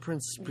have. a leopard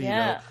print Speedo.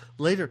 Yeah.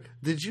 Later,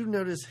 did you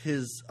notice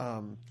his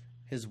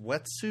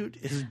wetsuit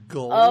is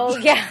gold? Oh,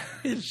 yeah.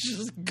 It's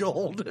just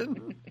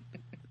golden.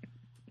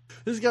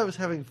 This guy was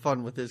having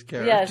fun with his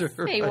Yes,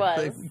 character. he I was.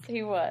 think.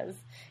 He was.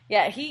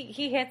 Yeah, he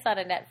hits on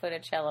Annette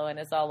Funicello and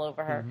is all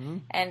over her.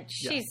 And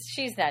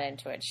she's not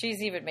into it.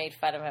 She's even made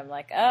fun of him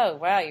like, "Oh,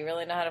 wow, you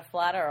really know how to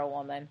flatter a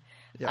woman."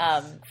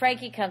 Yes.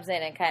 Frankie comes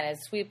in and kind of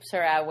sweeps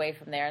her away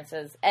from there and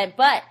says,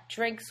 but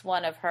drinks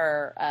one of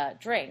her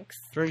drinks.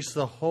 Drinks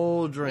the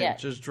whole drink. Yeah,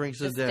 just drinks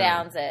just it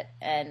down. downs it,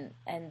 and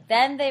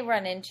then they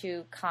run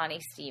into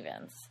Connie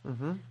Stevens,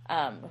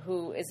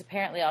 who is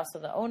apparently also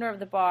the owner of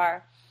the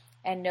bar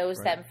and knows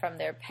them from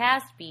their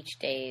past beach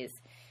days.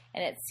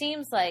 And it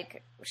seems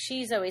like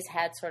she's always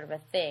had sort of a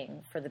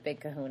thing for the Big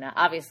Kahuna.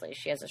 Obviously,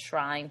 she has a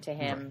shrine to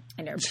him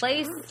in her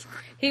place.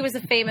 He was a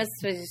famous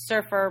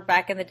surfer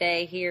back in the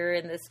day here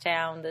in this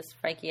town, this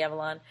Frankie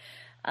Avalon.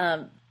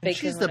 Big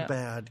She's Kahuna. the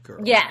bad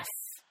girl. Yes.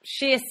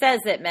 She says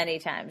it many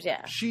times,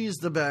 yeah. She's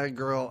the bad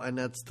girl, and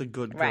that's the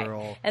good girl.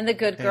 Right. And the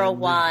good girl And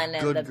the won.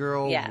 Good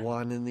girl yeah.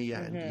 won in the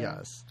end,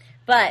 yes.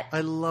 But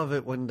I love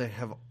it when they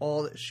have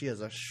all that. She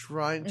has a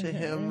shrine to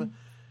him.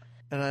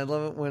 And I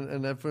love it when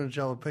Annette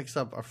Funicello picks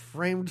up a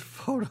framed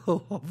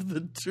photo of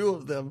the 2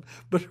 of them,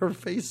 but her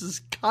face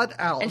is cut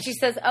out. and she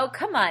says, "Oh,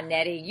 come on,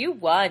 Nettie, you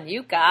won,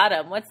 you got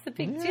him. What's the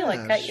big deal? I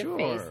Yeah, cut your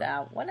sure. face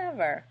out,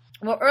 whatever."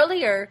 Well,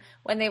 earlier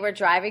when they were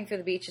driving through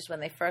the beaches, when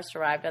they first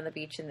arrived on the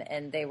beach,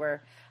 and they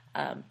were,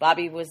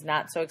 Bobby was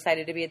not so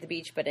excited to be at the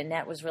beach, but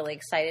Annette was really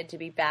excited to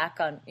be back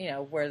on,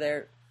 where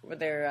their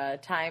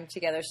time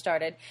together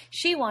started.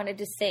 She wanted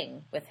to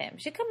sing with him.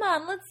 She, "Come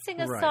on, let's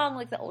sing a Right. song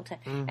like the old time."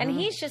 And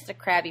he's just a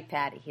Krabby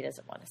Patty. He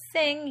doesn't want to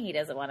sing. He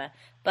doesn't want to.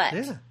 But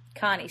Yeah.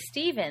 Connie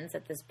Stevens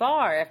at this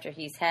bar, after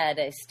he's had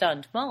a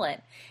stunned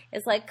mullet,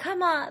 is like,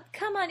 come on,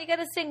 you got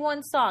to sing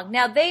one song.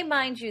 Now,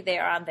 mind you, they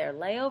are on their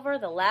layover.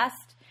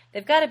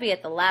 They've got to be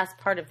at the last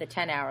part of the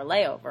 10-hour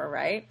layover,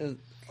 right?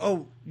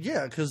 Oh,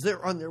 yeah, because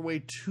they're on their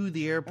way to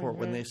the airport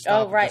when they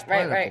stop Oh, right, at this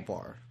Pineapple right.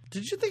 Bar.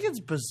 Did you think it's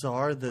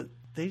bizarre that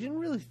they didn't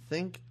really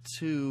think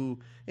to...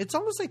 It's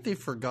almost like they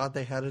forgot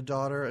they had a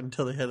daughter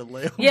until they had a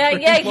layover. Yeah.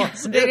 in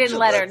Los They didn't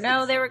let her Angeles.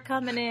 know they were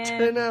coming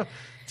in.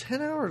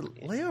 10-hour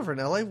layover in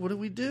LA. What do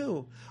we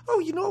do? Oh,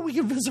 you know what? We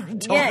can visit our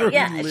daughter.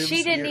 Yeah. who lives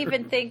She didn't here.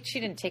 even think. She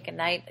didn't take a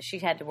night. She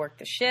had to work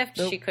the shift.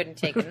 She couldn't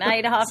take a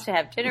night off to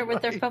have dinner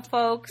with her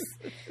folks.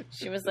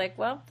 She was like,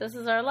 "Well, this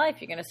is our life.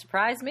 You're going to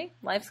surprise me.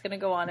 Life's going to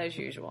go on as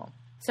usual."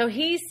 So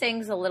he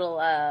sings a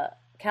little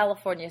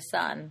California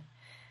Sun.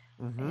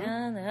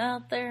 And they're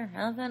out there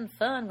having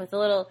fun with a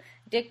little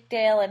Dick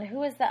Dale and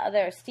who is the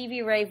other?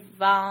 Stevie Ray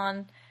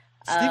Vaughan.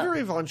 Stevie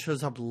Ray Vaughan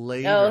shows up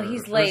later. Oh,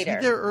 he's Or is later.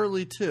 he there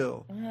early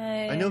too?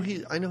 I know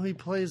Maybe he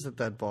plays at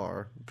that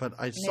bar, but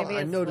I it's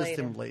noticed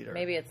later. him later.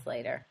 Maybe it's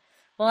later.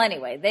 Well,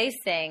 anyway, they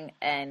sing,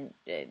 and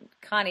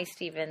Connie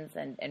Stevens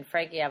and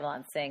Frankie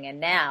Avalon sing, and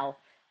now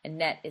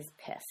Annette is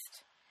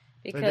pissed.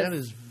 Because Annette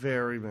is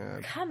very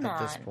mad at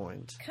this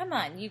point. Come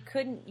on,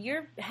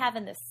 you're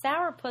having the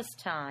sourpuss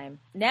time.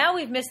 Now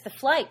we've missed the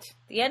flight.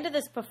 The end of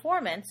this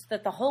performance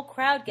that the whole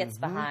crowd gets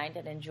behind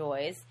and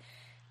enjoys.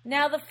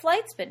 Now the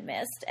flight's been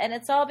missed, and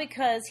it's all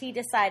because he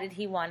decided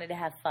he wanted to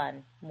have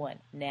fun. What,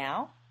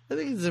 now? I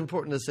think it's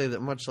important to say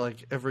that much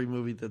like every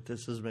movie that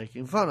this is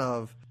making fun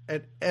of,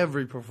 at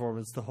every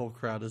performance, the whole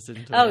crowd is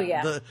into Oh, it.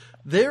 yeah.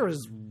 There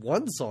is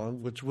one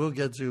song, which we'll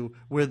get to,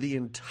 where the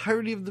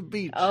entirety of the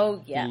beach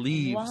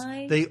leaves.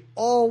 Why? They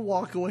all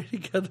walk away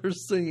together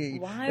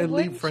singing Why and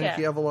leave wouldn't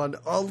Frankie ya? Avalon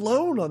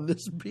alone on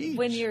this beach.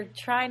 When you're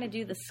trying to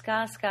do the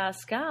ska, ska,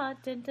 ska,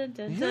 dun, dun,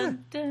 dun,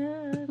 dun,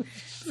 dun,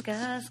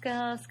 ska,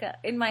 ska, ska,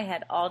 in my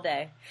head all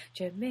day.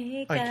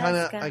 Jamaica,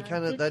 I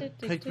kind of that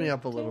picked me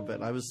up a little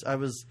bit.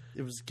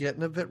 It was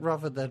getting a bit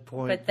rough at that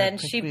point. But then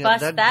That picked she me up.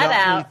 bust That that got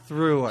out. me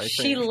through, I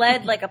She think.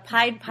 led like a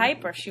Pied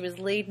Piper. She was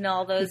leading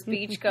all those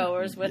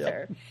beachgoers with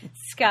her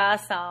ska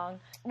song.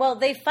 Well,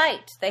 they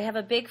fight. They have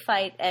a big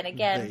fight. And They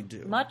again,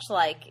 do. much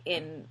like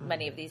in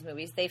many of these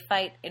movies, they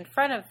fight in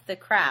front of the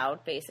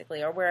crowd,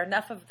 basically, or where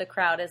enough of the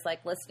crowd is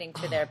like listening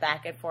to their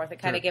back and forth and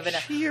kind of They're giving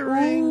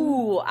cheering.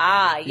 ooh,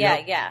 ah, yeah,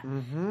 Yep. yeah.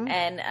 Mhm.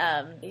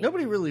 And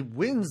Nobody really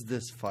wins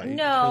this fight.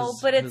 No,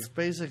 but it's-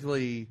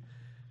 basically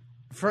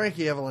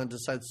Frankie Avalon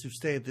decides to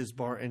stay at this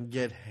bar and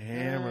get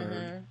hammered.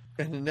 Mm-hmm.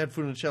 And Annette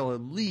Funicello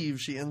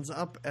leaves. She ends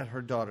up at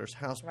her daughter's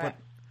house, Right. but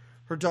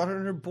her daughter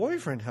and her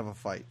boyfriend have a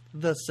fight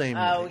the same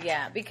oh, night.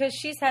 yeah, because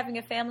she's having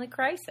a family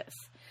crisis.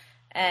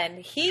 And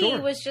he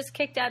Sure. was just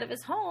kicked out of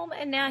his home,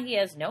 and now he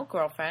has no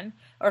girlfriend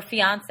or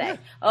fiance.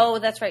 Oh,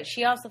 that's right.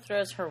 She also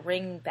throws her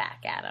ring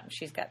back at him.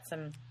 She's got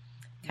some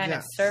kind of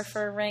Yes.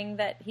 surfer ring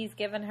that he's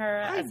given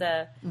her as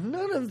a...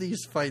 None of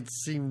these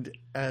fights seemed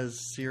as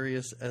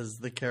serious as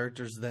the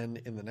characters then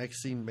in the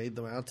next scene made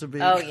them out to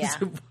be. Oh, yeah.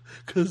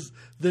 Because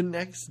the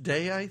next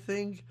day, I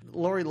think,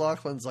 Lori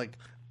Loughlin's like,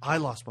 I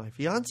lost my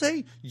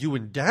fiance. You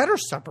and Dad are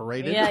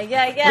separated.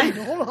 Yeah. Wait,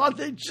 hold on.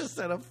 They just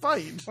had a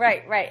fight.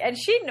 Right. And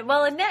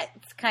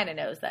Annette kind of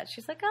knows that.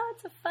 She's like, oh,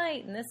 it's a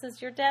fight, and this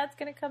is your dad's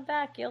going to come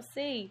back. You'll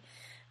see.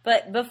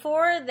 But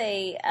before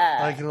they...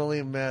 I can only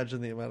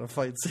imagine the amount of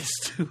fights these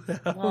two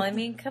have. Well, I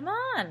mean, come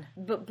on.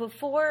 But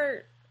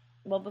before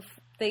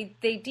they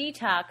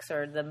detox,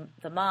 or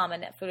the mom,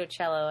 Annette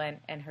Funicello,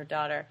 and her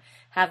daughter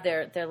have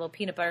their little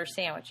peanut butter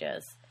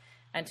sandwiches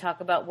and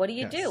talk about what do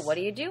you do? What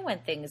do you do when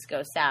things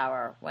go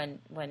sour? When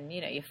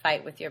you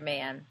fight with your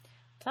man?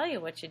 I'll tell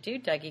you what you do,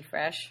 Dougie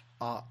Fresh.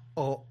 I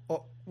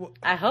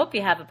hope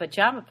you have a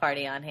pajama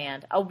party on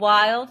hand. A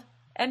wild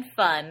and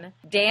fun,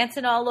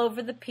 dancing all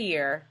over the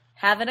pier,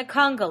 having a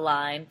conga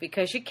line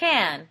because you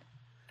can,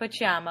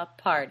 pajama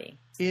party.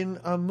 In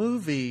a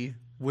movie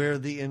where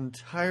the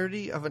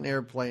entirety of an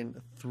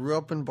airplane threw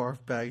up in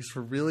barf bags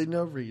for really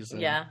no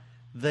reason,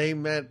 they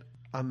met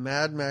a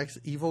Mad Max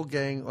evil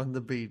gang on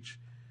the beach.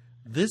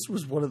 This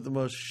was one of the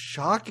most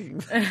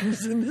shocking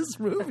things in this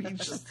movie.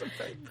 Just the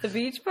fact The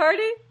beach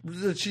party?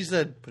 that she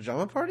said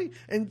pajama party,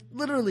 and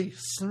literally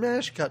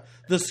smash cut.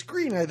 The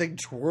screen, I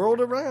think, twirled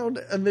around,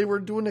 and they were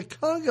doing a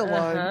conga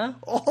line,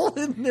 all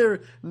in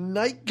their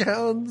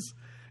nightgowns.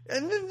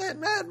 And then that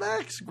Mad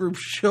Max group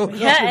showed up.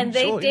 Yeah, and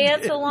they joined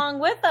dance in. along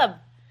with them.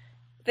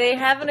 They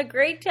having a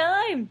great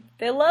time.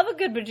 They love a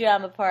good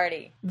pajama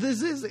party.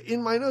 This is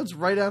in my notes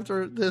right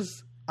after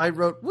this. I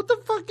wrote, "What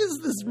the fuck is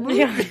this movie?"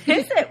 Yeah,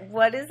 is it?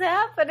 What is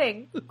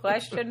happening?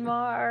 Question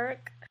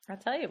mark. I'll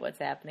tell you what's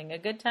happening. A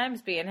good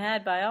time's being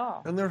had by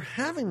all. And they're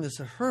having this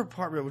at her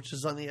apartment, which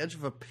is on the edge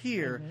of a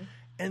pier.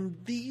 And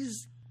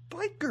these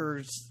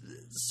bikers,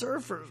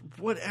 surfers,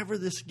 whatever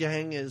this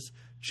gang is,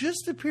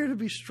 just appear to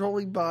be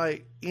strolling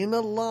by in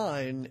a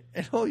line.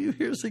 And all you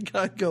hear is a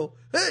guy go,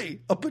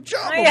 "Hey, a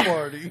pajama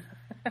party."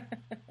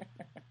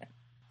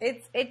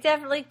 It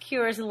definitely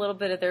cures a little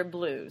bit of their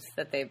blues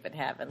that they've been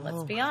having,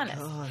 let's be honest.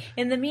 God.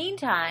 In the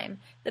meantime,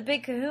 the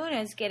Big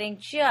Kahuna is getting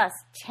just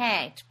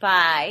tanked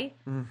by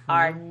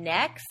our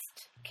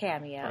next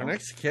cameo. Our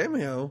next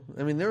cameo,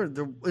 I mean,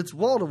 it's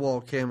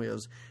wall-to-wall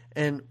cameos.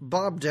 And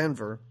Bob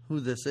Denver,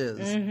 who this is,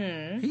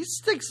 he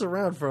sticks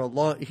around for a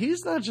long...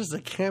 He's not just a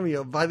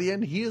cameo. By the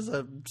end, he is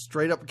a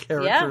straight-up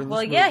character in this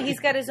movie. He's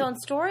got his own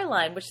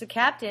storyline, which the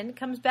captain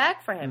comes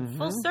back for him.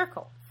 Full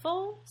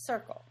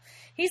circle.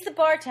 He's the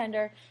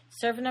bartender,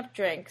 serving up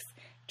drinks,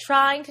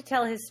 trying to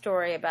tell his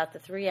story about the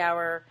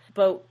 3-hour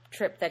boat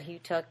trip that he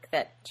took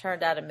that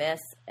turned out a miss,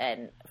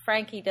 and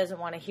Frankie doesn't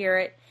want to hear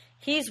it.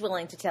 He's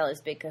willing to tell his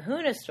Big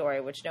Kahuna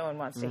story, which no one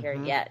wants to hear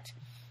yet.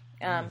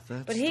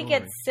 But he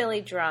gets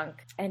silly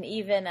drunk, and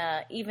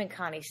even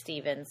Connie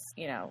Stevens,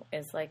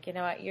 is like, you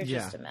know what, you're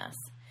just a mess.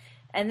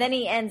 And then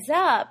he ends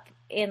up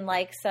in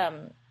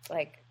some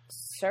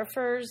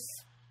surfers,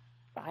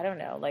 I don't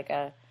know,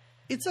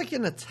 It's like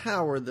in a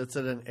tower that's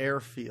at an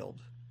airfield.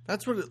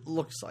 That's what it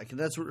looks like, and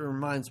that's what it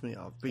reminds me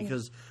of,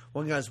 because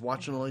one guy's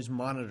watching all these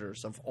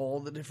monitors of all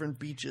the different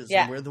beaches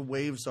and where the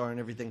waves are and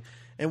everything.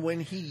 And when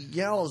he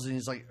yells and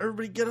he's like,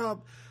 everybody get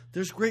up,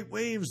 there's great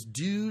waves,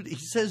 dude. He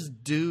says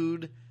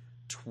dude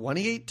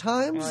 28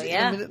 times in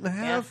a minute and a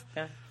half.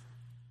 Yeah.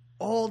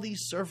 All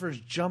these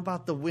surfers jump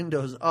out the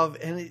windows of,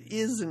 and it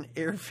is an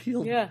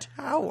airfield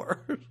tower.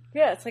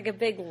 Yeah, it's like a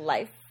big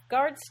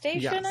lifeguard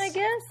station, I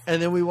guess.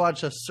 And then we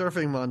watch a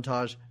surfing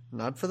montage.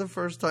 Not for the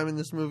first time in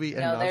this movie,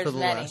 and not for the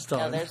last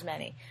time. No, there's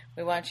many.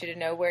 We want you to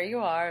know where you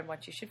are and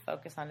what you should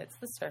focus on. It's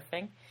the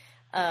surfing.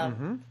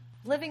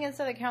 Living in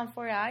Southern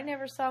California, I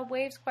never saw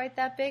waves quite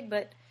that big,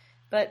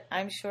 but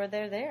I'm sure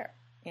they're there.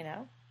 You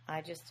know, I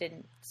just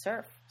didn't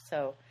surf,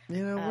 so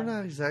we're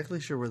not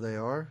exactly sure where they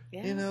are.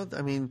 Yeah. You know,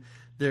 I mean,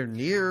 they're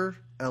near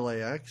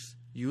LAX.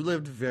 You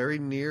lived very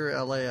near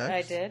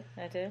LAX. I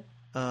did.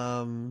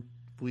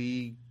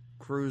 We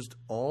cruised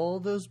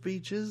all those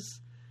beaches.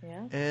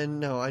 Yeah.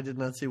 And no, I did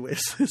not see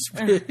waves this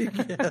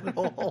big at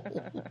all.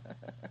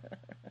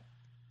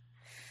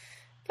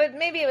 But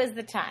maybe it was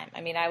the time. I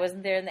mean, I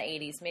wasn't there in the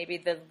 80s. Maybe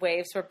the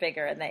waves were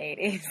bigger in the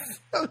 80s.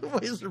 The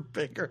waves were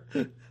bigger.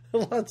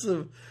 Lots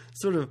of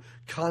sort of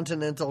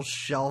continental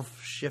shelf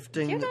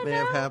shifting that may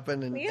have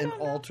happened and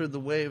altered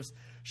the waves.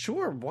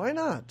 Sure, why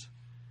not?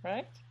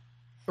 Right?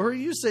 Or are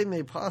you saying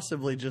they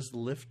possibly just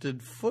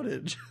lifted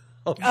footage?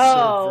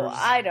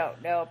 I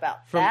don't know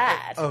about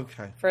that.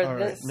 Okay. For all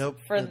this, right. Nope.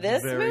 For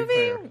this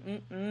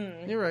movie?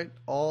 You're right.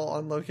 All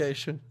on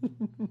location.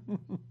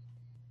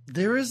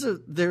 There is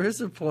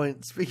a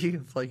point, speaking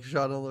of like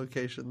shot on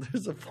location,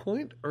 there's a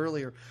point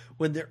earlier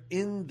when they're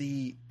in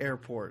the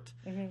airport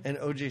and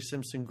O.J.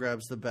 Simpson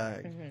grabs the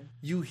bag.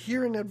 You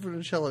hear Annette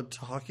Funicello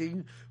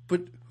talking,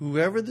 but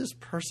whoever this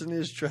person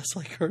is dressed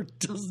like her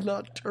does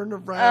not turn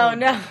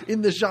around. Oh, no.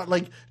 In the shot,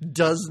 like,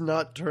 does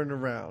not turn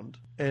around.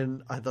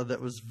 And I thought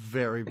that was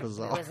very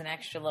bizarre. It was an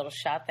extra little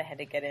shot they had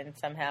to get in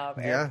somehow of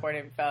airport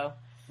info.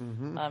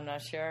 I'm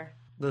not sure.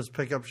 Those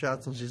pickup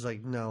shots, and she's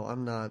like, no,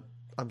 I'm not.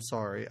 I'm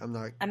sorry. I'm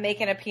not. I'm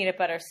making a peanut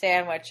butter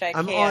sandwich.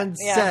 I'm on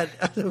set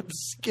at a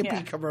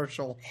Skippy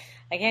commercial.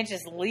 I can't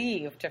just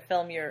leave to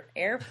film your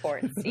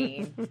airport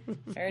scene.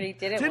 I already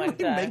did it one time.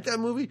 Didn't we make that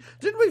movie?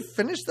 Didn't we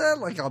finish that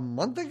like a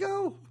month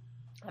ago?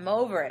 I'm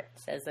over it,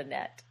 says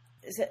Annette.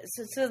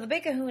 So the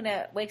Big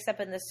Kahuna wakes up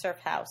in this surf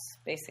house,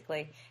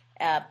 basically,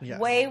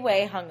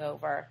 way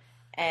hungover.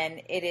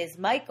 And it is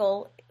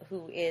Michael,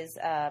 who is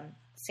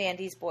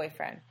Sandy's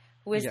boyfriend,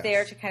 who is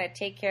there to kind of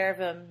take care of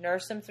him,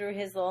 nurse him through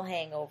his little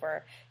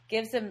hangover,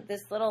 gives him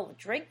this little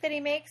drink that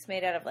he makes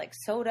made out of like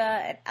soda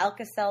and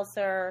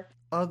Alka-Seltzer.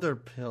 Other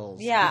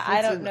pills. Yeah,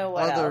 I don't know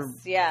what other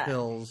else. Yeah.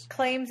 Pills.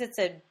 Claims it's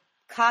a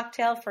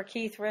cocktail for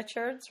Keith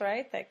Richards,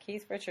 right? That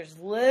Keith Richards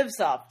lives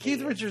off.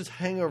 Keith Richards'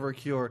 hangover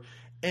cure.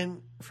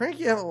 And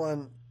Frankie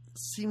Avalon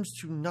seems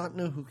to not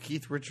know who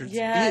Keith Richards is.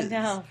 Yeah,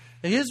 no.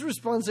 And his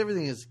response to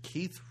everything is,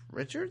 Keith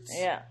Richards?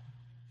 Yeah.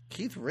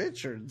 Keith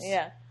Richards?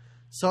 Yeah.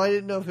 So I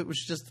didn't know if it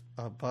was just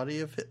a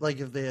buddy of his, like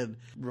if they had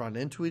run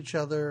into each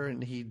other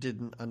and he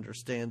didn't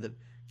understand that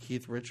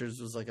Keith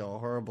Richards was like a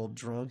horrible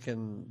drunk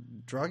and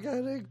drug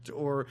addict,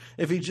 or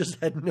if he just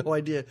had no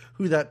idea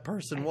who that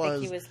person was. I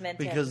think he was meant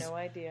to have no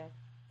idea.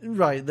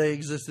 Right, they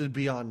existed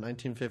beyond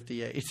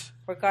 1958.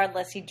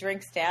 Regardless, he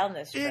drinks down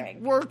this drink.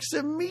 It works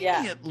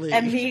immediately. Yeah,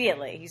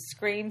 immediately. He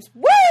screams,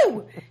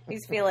 woo!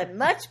 He's feeling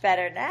much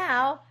better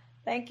now.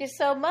 Thank you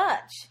so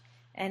much.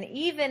 And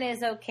even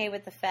is okay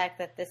with the fact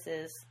that this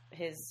is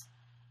his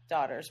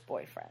daughter's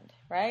boyfriend,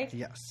 right?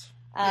 Yes.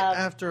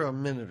 After a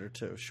minute or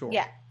two, sure.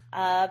 Yeah.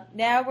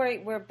 Now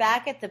we're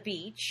back at the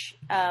beach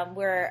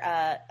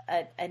where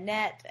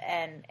Annette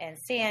and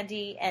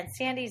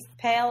Sandy's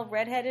pale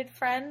redheaded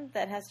friend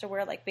that has to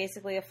wear like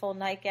basically a full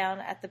nightgown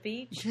at the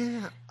beach.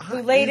 Yeah.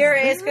 Who later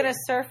is going to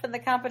surf in the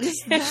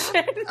competition.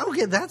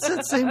 Okay, that's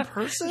that same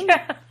person?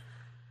 Yeah.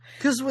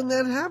 Because when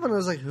that happened, I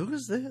was like, who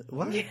is this?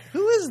 What? Yeah.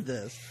 Who is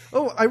this?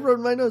 Oh, I wrote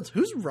in my notes,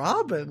 who's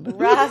Robin?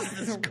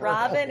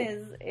 Robin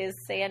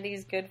is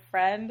Sandy's good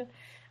friend,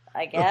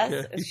 I guess.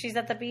 Okay. She's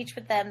at the beach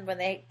with them when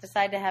they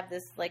decide to have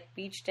this like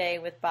beach day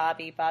with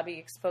Bobby. Bobby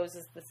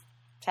exposes this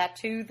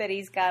tattoo that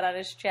he's got on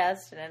his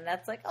chest, and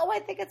that's like, oh, I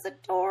think it's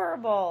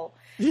adorable.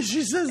 Yeah,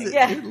 she says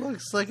it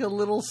looks like a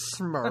little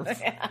Smurf.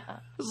 Yeah.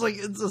 It's like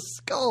it's a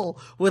skull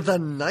with a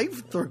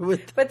knife through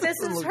it. But this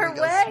is her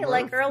way,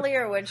 like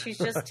earlier when she's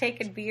just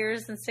taking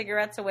beers and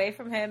cigarettes away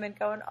from him and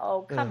going,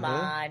 oh, come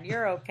on,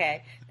 you're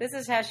okay. This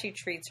is how she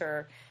treats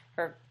her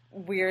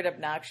weird,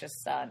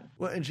 obnoxious son.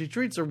 Well, and she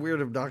treats her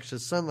weird,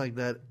 obnoxious son like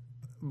that,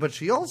 but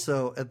she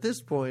also, at this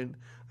point,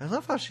 I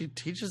love how she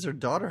teaches her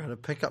daughter how to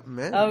pick up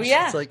men. Oh,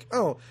 yeah. It's like,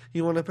 oh,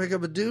 you want to pick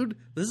up a dude?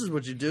 This is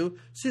what you do.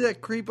 See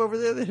that creep over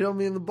there that hit on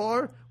me in the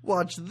bar?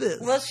 Watch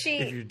this. Well,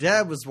 if your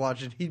dad was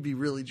watching, he'd be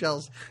really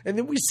jealous. And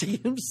then we see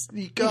him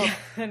sneak up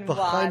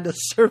behind a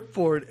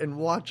surfboard and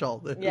watch all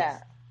this.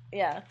 Yeah,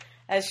 yeah.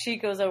 As she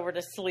goes over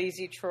to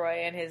Sleazy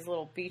Troy and his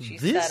little beachy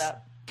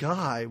setup.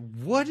 Guy,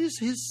 what is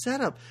his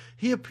setup?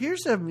 He appears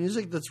to have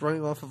music that's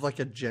running off of like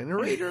a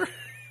generator.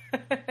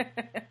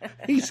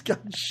 He's got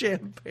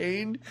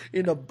champagne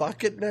in a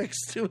bucket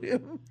next to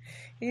him.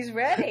 He's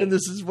ready. And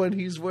this is when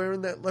he's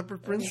wearing that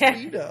leopard print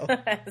speedo.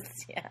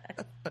 Yeah.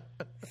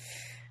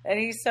 And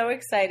he's so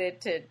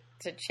excited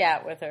to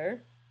chat with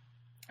her.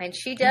 And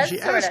she does She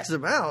sort of asks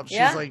him out. She's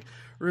Yeah. like,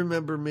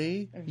 remember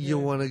me? You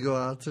want to go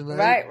out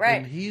tonight? Right.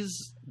 And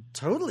he's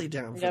totally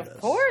down for this.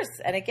 Of course.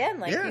 And again,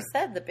 like Yeah. you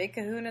said, the big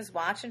kahuna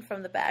watching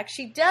from the back.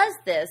 She does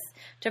this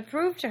to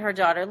prove to her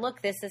daughter,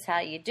 look, this is how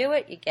you do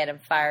it. You get him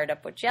fired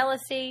up with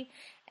jealousy.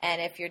 And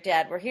if your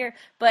dad were here.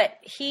 But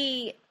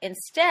he,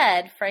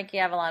 instead, Frankie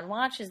Avalon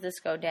watches this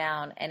go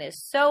down and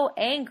is so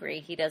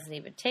angry he doesn't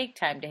even take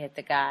time to hit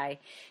the guy.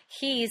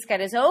 He's got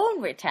his own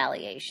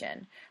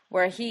retaliation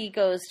where he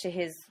goes to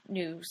his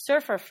new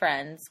surfer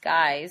friends,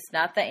 guys,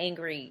 not the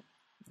angry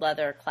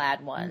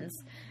leather-clad ones.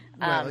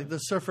 Right, like the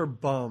surfer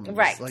bums.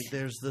 Right. Like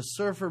there's the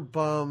surfer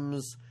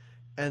bums,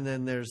 and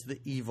then there's the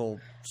evil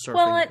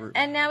surfing group.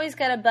 And now he's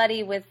got a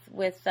buddy with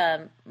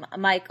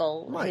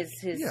Michael, Mike,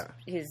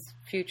 his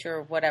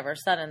future whatever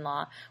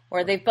son-in-law,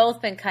 where they've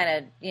both been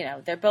kind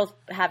of, they're both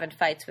having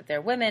fights with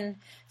their women.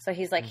 So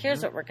he's like,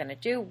 here's what we're going to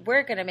do.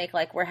 We're going to make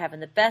like we're having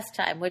the best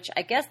time, which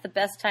I guess the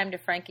best time to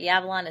Frankie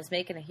Avalon is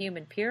making a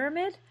human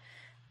pyramid,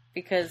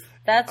 because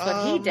that's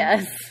what he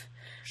does.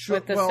 Sure,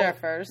 with the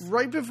surfers.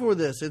 Right before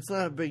this, it's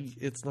not a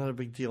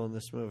big deal in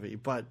this movie,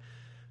 but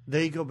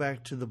they go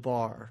back to the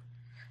bar.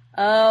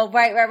 Oh,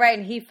 right.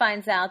 And he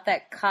finds out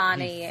that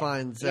Connie... He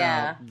finds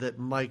out that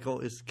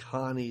Michael is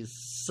Connie's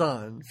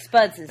son.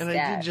 Spud's his and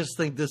dad. I did just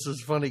think this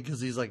is funny because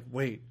he's like,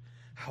 wait,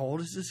 how old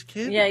is this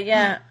kid?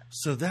 Yeah.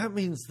 So that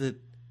means that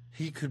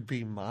he could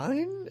be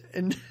mine?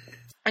 And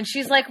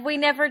she's like, we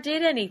never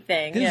did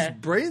anything. His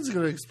brain's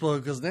going to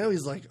explode because now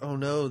he's like, oh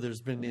no, there's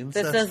been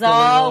incest. This is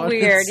all going on.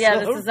 weird. It's Yeah,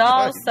 so this is all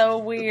funny. so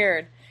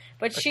weird.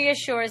 But she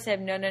assures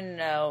him,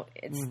 no.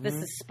 This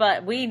is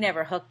Spud. We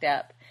never hooked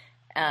up.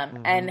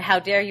 And how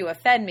dare you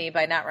offend me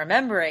by not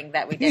remembering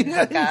that we didn't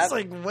hook up? It's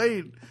like,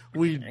 wait,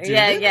 we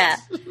did? Yeah.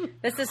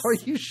 This is. Are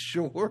you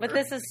sure? But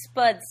this is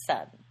Spud's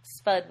son.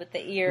 Spud with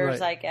the ears,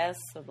 Right. I guess.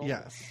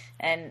 Yes.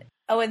 And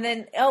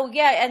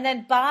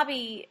then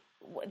Bobby.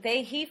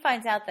 He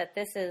finds out that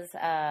this is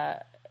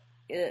that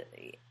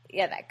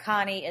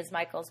Connie is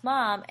Michael's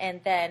mom,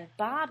 and then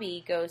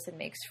Bobby goes and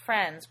makes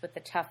friends with the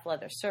tough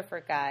leather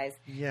surfer guys.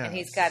 Yes. And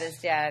he's got his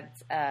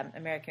dad's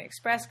American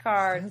Express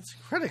card. That's a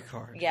credit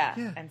card.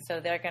 Yeah. And so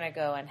they're going to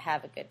go and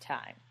have a good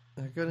time.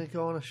 They're going to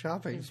go on a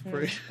shopping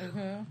spree.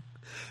 Mm-hmm.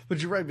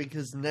 But you're right,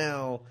 because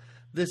now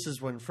this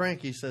is when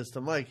Frankie says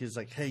to Mike, he's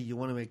like, hey, you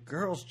want to make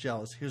girls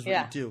jealous? Here's what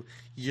you do.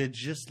 You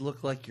just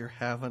look like you're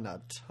having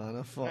a ton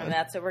of fun. And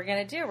that's what we're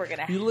going to do. We're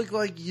going to. You look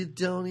like you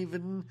don't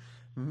even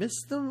miss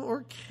them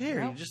or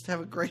care. Nope. You just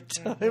have a great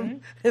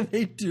time. And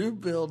they do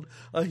build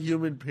a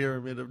human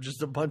pyramid of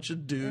just a bunch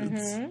of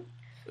dudes.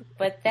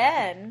 But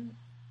then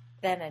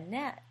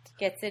Annette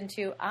gets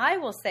into, I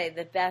will say,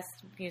 the best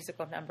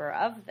musical number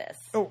of this.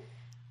 Oh,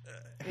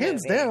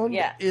 hands movie. down,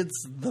 Yeah.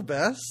 it's the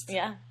best.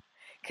 Yeah.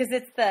 Because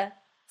it's the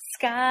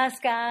ska,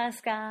 ska,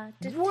 ska.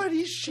 What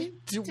is she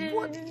doing?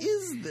 What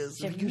is this?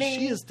 Because Jermaine.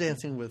 she is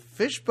dancing with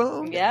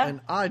Fishbone. Yeah.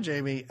 And I,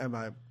 Jamie, am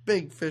a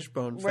big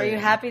Fishbone fan. Were you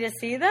happy to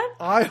see them?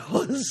 I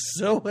was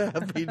so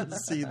happy to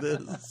see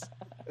this.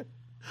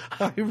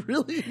 I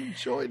really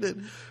enjoyed it.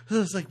 I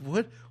was like,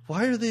 what?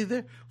 Why are they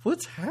there?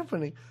 What's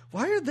happening?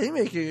 Why are they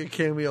making a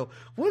cameo?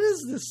 What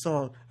is this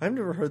song? I've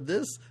never heard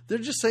this. They're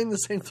just saying the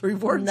same three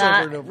words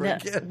over and over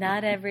again.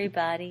 Not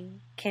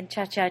everybody can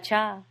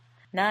cha-cha-cha.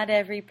 Not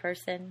every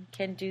person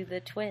can do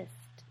the twist.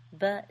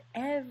 But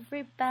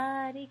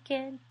everybody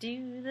can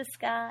do the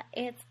ska.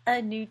 It's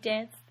a new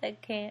dance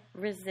that can't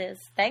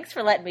resist. Thanks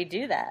for letting me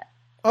do that.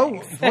 Oh,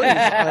 please.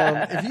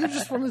 If you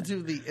just want to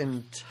do the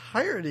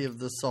entirety of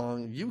the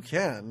song, you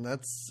can.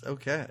 That's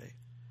okay.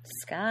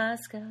 Ska,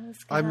 ska,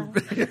 ska.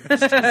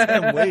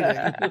 I'm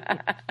waiting.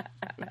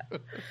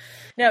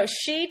 No,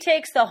 she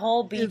takes the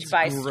whole beach It's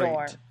by great.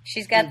 storm.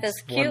 She's got It's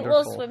this cute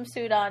wonderful. little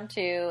swimsuit on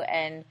too,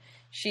 and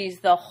she's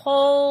the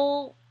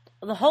whole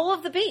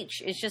of the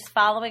beach is just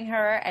following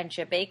her and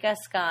Jamaica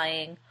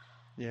skying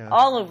Yeah.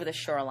 all over the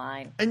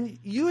shoreline. And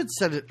you had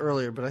said it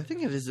earlier, but I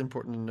think it is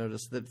important to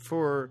notice that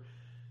for,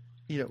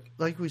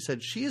 like we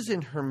said, she is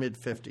in her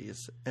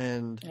mid-50s.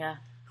 And Yeah.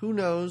 who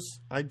knows?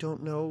 I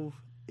don't know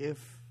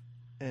if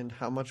and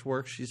how much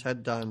work she's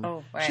had done.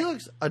 Oh, right. She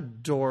looks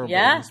adorable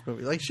Yeah. in this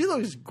movie. Like, she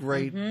looks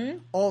great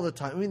all the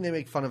time. I mean, they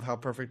make fun of how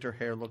perfect her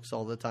hair looks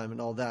all the time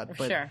and all that.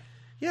 But Sure.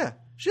 yeah,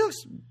 she looks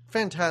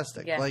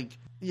fantastic. Yeah.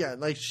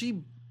 Like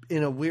she,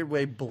 in a weird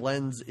way,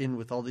 blends in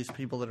with all these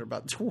people that are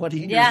about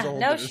 20 Yeah, years old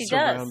no, that are she does.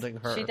 surrounding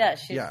her. She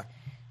does. Yeah.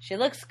 She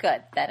looks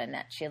good, that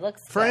Annette. She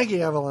looks good.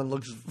 Frankie Avalon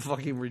looks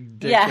fucking Yeah,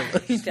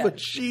 ridiculous, he does. but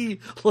she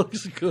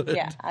looks good.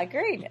 Yeah, I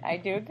agreed. I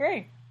do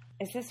agree.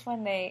 Is this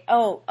when they...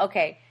 Oh,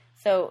 okay.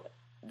 So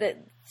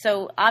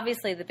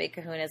obviously the Big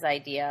Kahuna's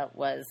idea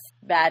was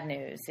bad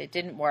news. It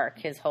didn't work.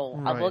 His whole,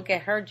 Right. we'll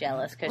get her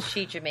jealous because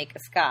she Jamaica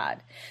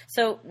Scott.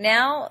 So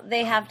now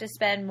they have to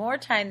spend more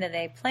time than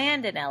they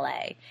planned in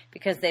L.A.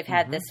 because they've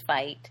had this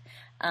fight.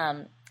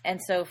 And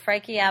so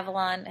Frankie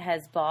Avalon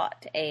has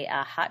bought a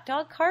hot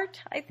dog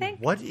cart, I think.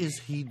 What is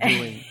he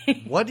doing?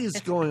 What is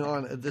going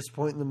on at this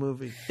point in the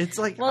movie? It's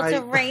like well, it's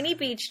a rainy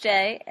beach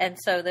day, and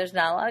so there's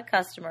not a lot of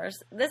customers.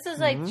 This is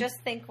like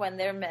just think when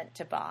they're meant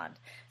to bond.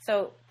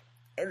 So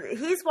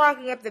he's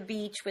walking up the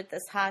beach with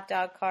this hot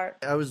dog cart.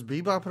 I was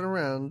bebopping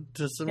around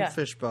to some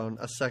Fishbone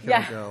a second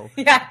ago,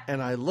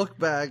 and I look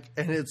back,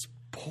 and it's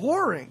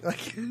pouring.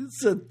 Like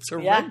it's a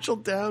torrential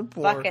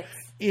downpour Buckets.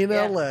 in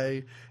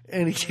LA,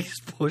 and he's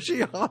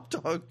pushing a hot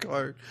dog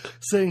cart,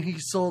 saying he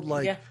sold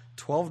like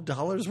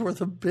 $12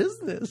 worth of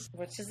business,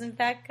 which isn't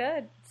that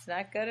good. It's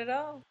not good at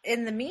all.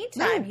 In the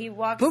meantime, he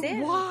walks in.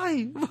 But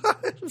why?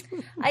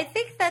 I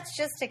think that's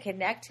just to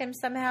connect him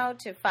somehow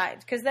to find,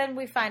 because then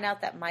we find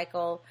out that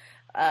Michael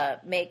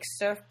makes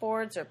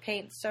surfboards or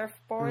paints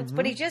surfboards,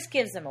 but he just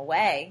gives them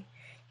away.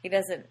 He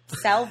doesn't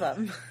sell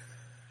them.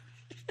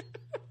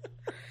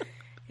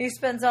 He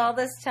spends all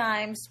this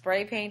time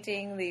spray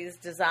painting these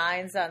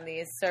designs on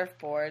these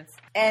surfboards.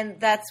 And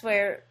that's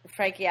where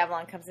Frankie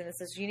Avalon comes in and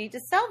says, you need to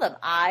sell them.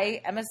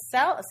 I am a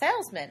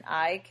salesman.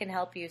 I can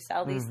help you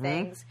sell these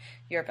things.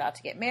 You're about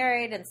to get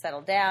married and settle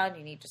down.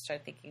 You need to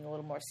start thinking a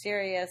little more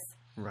serious.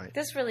 Right.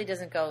 This really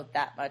doesn't go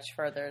that much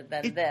further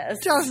than this.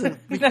 It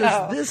doesn't,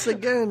 because this,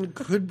 again,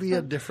 could be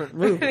a different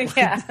movie.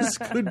 This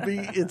could be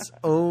its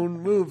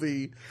own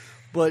movie.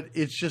 But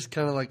it's just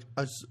kind of like,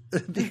 at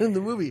the end of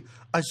the movie,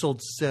 I sold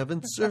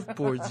 7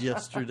 surfboards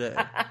yesterday.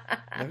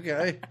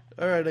 Okay.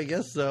 All right, I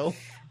guess so.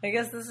 I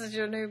guess this is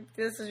your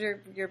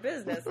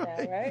business now,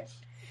 right?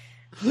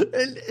 And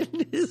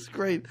it is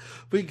great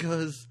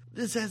because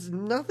this has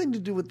nothing to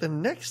do with the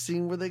next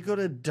scene where they go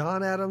to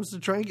Don Adams to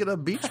try and get a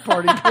beach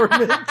party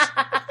permit.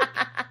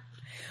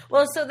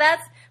 Well,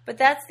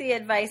 that's the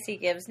advice he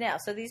gives now.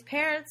 So these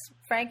parents,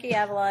 Frankie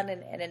Avalon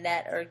and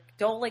Annette, are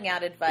doling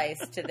out advice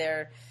to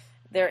their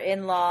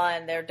in-law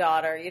and their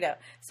daughter, you know.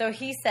 So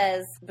he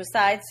says,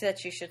 besides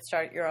that you should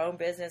start your own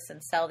business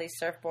and sell these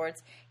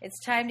surfboards, it's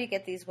time to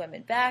get these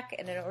women back.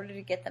 And in order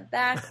to get them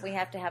back, we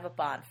have to have a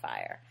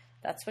bonfire.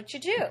 That's what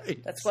you do.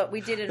 Right. That's what we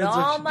did in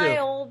all my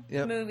old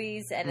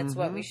movies, and it's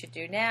what we should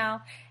do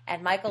now.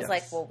 And Michael's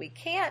like, well, we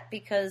can't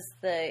because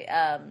the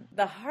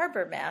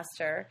harbor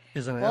master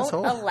won't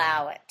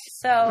allow it.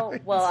 So,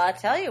 well, I'll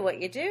tell you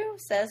what you do,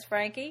 says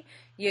Frankie.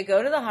 You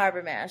go to the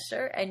harbor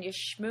master and you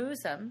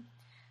schmooze him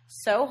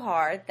so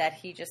hard that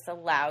he just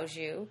allows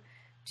you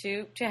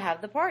to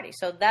have the party.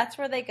 So that's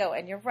where they go.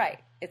 And you're right.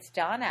 It's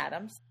Don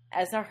Adams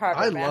as our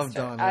harbor master. I love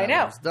Don Adams. I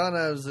know. Don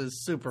Adams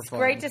is super fun.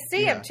 It's great to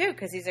see him, too,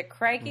 because he's a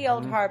cranky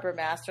old harbor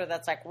master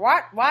that's like,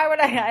 what? Why would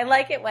I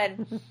like it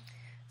when...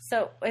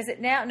 So is it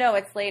now? No,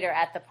 it's later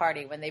at the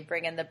party when they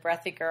bring in the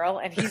breathy girl,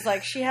 and he's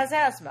like, she has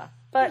asthma.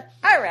 But,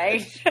 all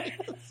right.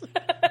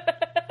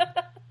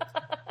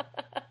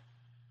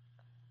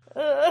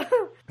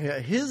 Yeah,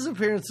 his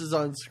appearances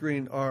on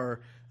screen are...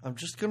 I'm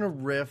just going to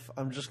riff.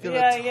 I'm just going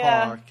to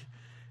talk.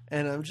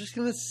 And I'm just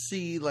going to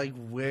see, like,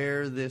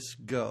 where this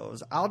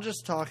goes. I'll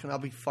just talk and I'll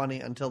be funny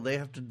until they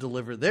have to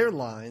deliver their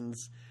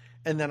lines.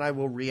 And then I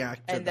will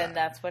react to that. And then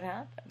that's what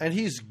happens. And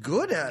he's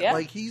good at it.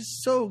 Like, he's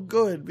so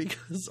good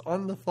because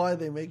on the fly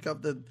they make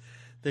up that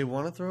they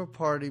want to throw a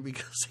party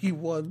because he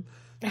won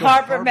the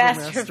Harbor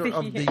Master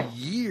of the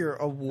Year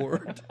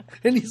award.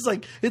 And he's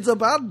like, it's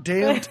about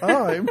damn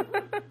time.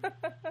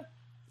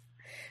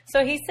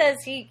 So he says,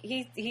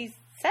 he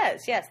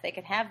says, yes, they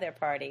can have their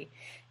party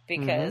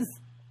because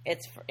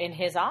it's in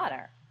his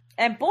honor.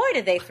 And boy,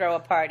 did they throw a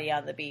party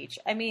on the beach.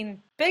 I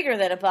mean, bigger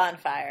than a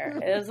bonfire.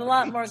 There's a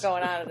lot more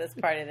going on at this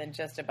party than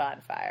just a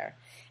bonfire.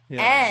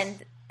 Yes.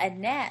 And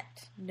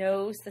Annette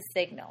knows the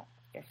signal.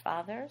 Your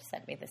father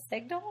sent me the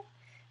signal.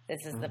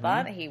 This is the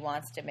bond he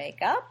wants to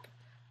make up.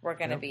 We're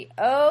going to be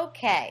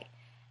okay.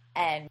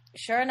 And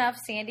sure enough,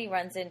 Sandy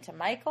runs into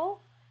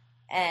Michael.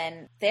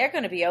 And they're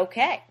going to be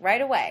okay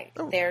right away.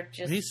 Oh, they're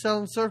just he's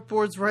selling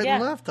surfboards right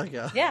and left, I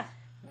guess. Yeah,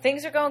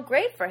 things are going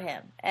great for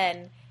him,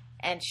 and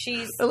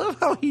she's. I love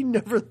how he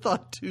never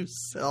thought to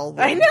sell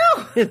them. I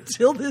know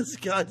until this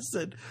guy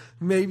said,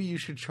 "Maybe you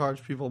should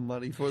charge people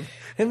money for them,"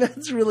 and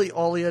that's really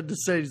all he had to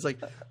say. He's like,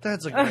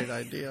 "That's a great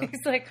idea."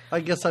 He's like, "I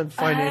guess I'm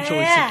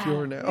financially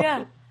secure now."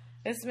 Yeah,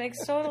 this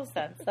makes total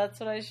sense. That's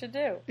what I should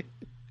do.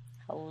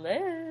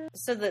 Hello.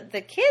 So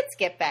the kids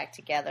get back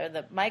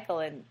together. Michael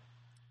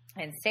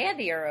and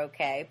Sandy are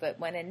okay, but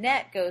when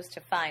Annette goes to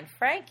find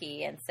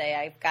Frankie and say,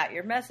 I've got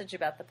your message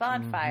about the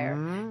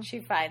bonfire, she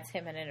finds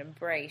him in an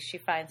embrace. She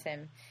finds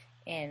him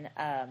in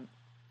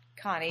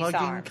Connie's Hugging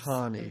arms.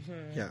 Connie,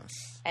 yes.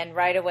 And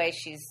right away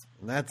she's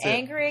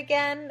angry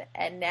again,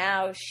 and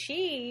now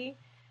she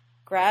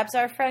grabs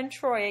our friend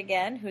Troy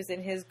again, who's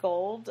in his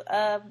gold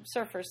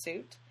surfer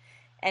suit,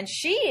 and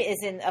she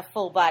is in a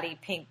full-body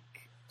pink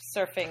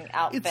surfing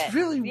outfit. It's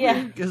really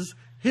weird, because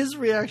his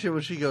reaction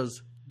when she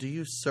goes, do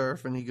you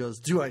surf? And he goes,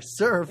 do I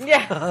surf?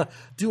 Yeah.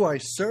 Do I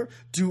surf?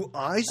 Do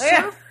I surf?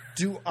 Yeah.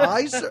 Do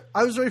I surf?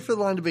 I was ready for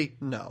the line to be,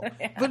 no.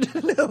 Yeah.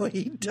 But no,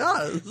 he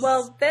does.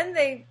 Well, then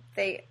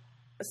they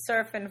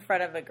surf in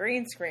front of a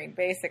green screen,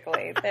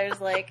 basically. There's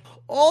like...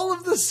 all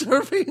of the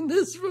surfing in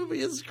this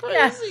movie is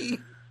crazy.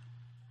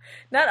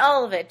 Not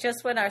all of it,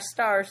 just when our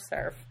stars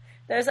surf.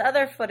 There's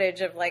other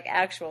footage of like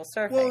actual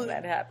surfing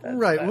that happens.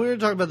 Right. But... we were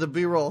talking about the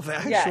B-roll of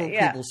actual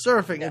people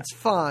surfing. It's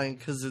fine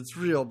because it's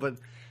real, but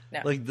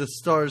like the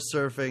stars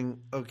surfing,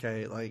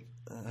 okay, like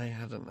I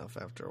had enough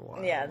after a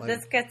while. Yeah, like,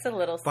 this gets a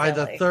little silly. By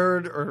the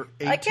third or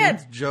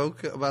 18th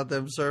joke about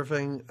them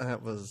surfing,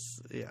 that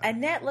was,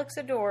 Annette looks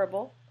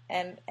adorable,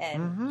 and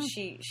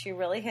she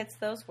really hits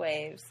those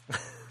waves.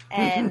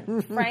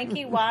 And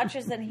Frankie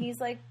watches, and he's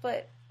like,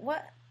 but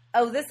what?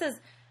 Oh, this is,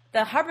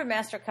 the harbor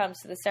master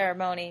comes to the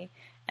ceremony,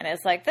 and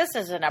it's like, this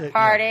isn't a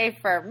party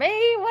for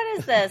me. What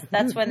is this?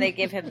 That's when they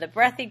give him the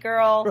breathy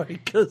girl. Right,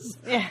 because,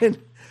 and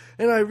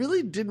I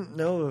really didn't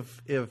know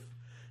if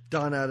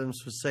Don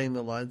Adams was saying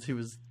the lines he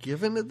was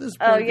given at this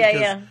point. Oh,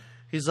 yeah.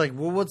 He's like,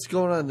 well, what's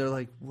going on? They're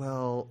like,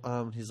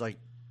 well, he's like,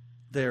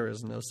 there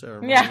is no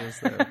ceremony, is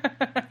there?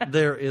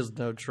 There is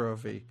no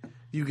trophy.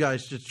 You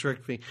guys just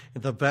tricked me.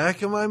 In the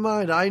back of my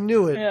mind, I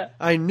knew it. Yeah.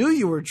 I knew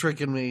you were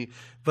tricking me,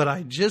 but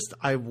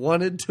I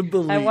wanted to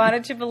believe. I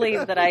wanted to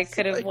believe that I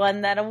could have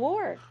won that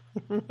award.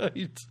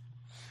 Right.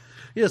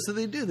 Yeah, so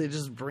they do. They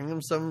just bring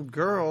him some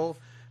girl,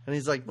 and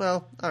he's like,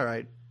 well, all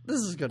right,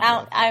 this is good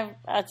enough.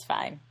 That's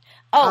fine.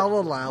 Oh, I'll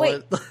allow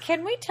it.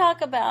 Can we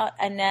talk about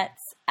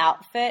Annette's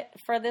outfit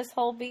for this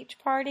whole beach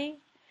party?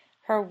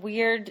 Her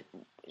weird...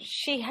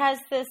 She has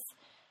this,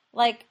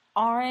 like,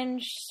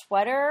 orange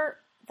sweater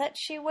that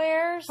she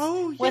wears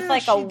with,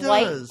 like, a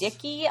white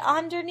dickie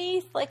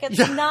underneath. Like, it's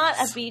not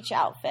a beach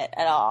outfit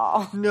at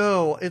all.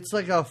 No, it's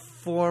like a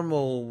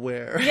formal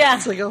wear. Yeah.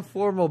 It's like a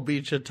formal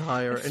beach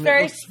attire. It's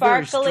very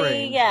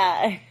sparkly,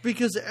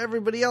 Because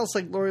everybody else,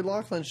 like Lori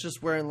Loughlin's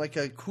just wearing, like,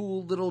 a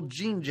cool little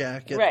jean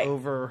jacket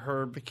over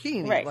her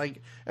bikini. Right.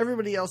 Like,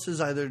 everybody else is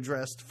either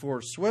dressed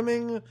for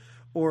swimming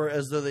or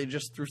as though they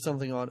just threw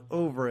something on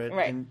over it.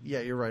 Right. And, yeah,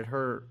 you're right.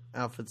 Her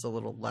outfit's a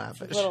little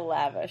lavish. A little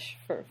lavish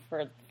for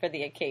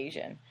the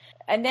occasion.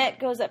 Annette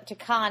goes up to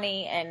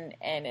Connie and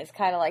is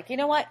kind of like, you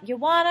know what? You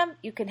want him?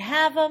 You can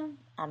have him.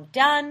 I'm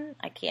done.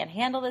 I can't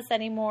handle this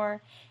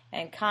anymore.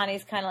 And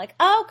Connie's kind of like,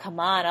 oh, come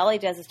on. All he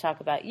does is talk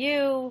about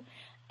you.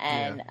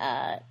 And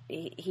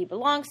he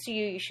belongs to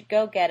you. You should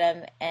go get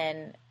him.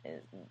 And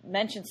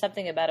mention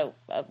something about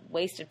a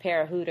wasted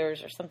pair of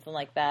Hooters or something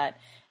like that.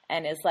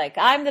 And is like,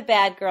 I'm the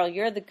bad girl,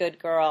 you're the good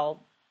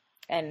girl,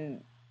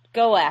 and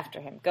go after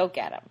him, go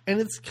get him. And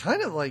it's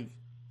kind of like,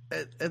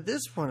 at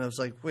this point, I was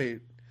like,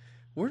 wait,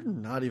 we're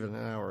not even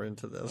an hour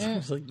into this. I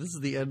was like, this is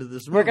the end of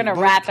this movie. We're going to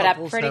wrap it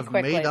up pretty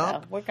quickly,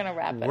 though. We're going to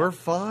wrap it up. We're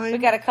fine. We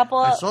got a couple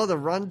of... I saw the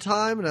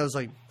runtime, and I was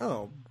like,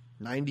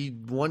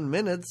 91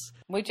 minutes.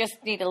 We just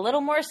need a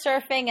little more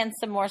surfing and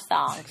some more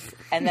songs,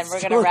 and then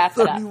we're going to wrap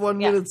it up. 31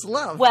 minutes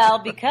left. Well,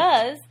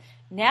 because...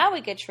 Now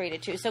we get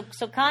treated to. So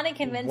Connie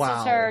convinces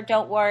her,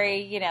 don't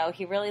worry,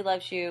 he really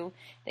loves you.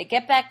 They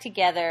get back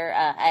together.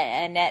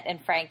 Annette and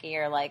Frankie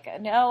are like,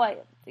 no,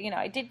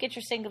 I did get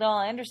your signal.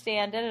 I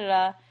understand. Da, da,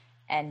 da.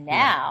 And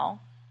now,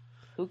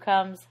 who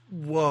comes?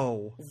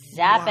 Whoa.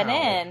 Zapping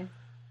in.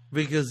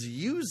 Because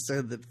you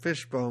said that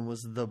Fishbone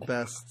was the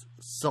best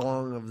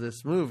song of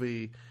this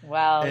movie.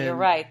 Well, you're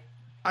right.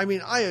 I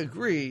mean, I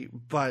agree,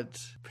 but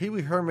Pee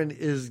Wee Herman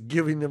is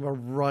giving them a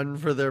run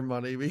for their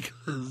money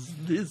because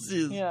this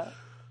is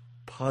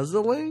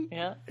puzzling.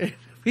 Yeah.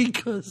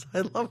 Because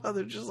I love how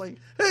they're just like,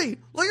 hey,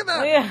 look at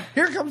that. Yeah.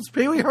 Here comes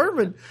Pee Wee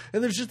Herman.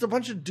 And there's just a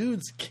bunch of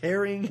dudes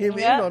carrying him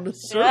in on a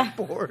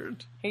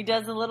surfboard. He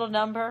does a little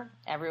number.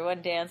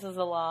 Everyone dances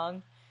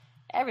along.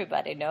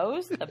 Everybody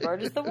knows the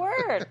bird is the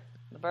word.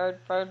 The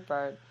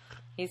bird.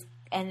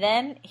 And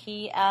then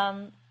he...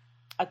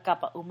 A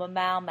cuppa uma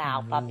mau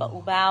mau, papa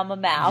uma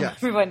mau. Yes.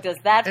 Everyone does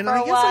that for a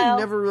while. And I guess I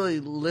never really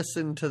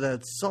listened to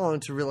that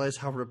song to realize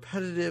how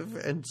repetitive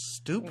and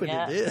stupid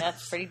it is.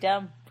 That's pretty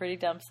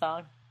dumb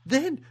song.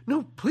 Then,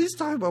 no, please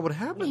talk about what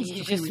happens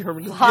to Pee Wee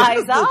Herman. He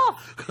flies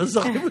off. Because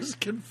I was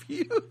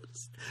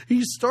confused.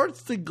 He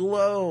starts to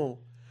glow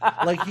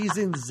like he's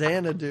in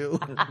Xanadu.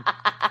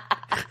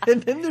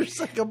 And then there's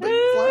like a big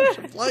flash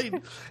of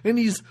light, and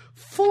he's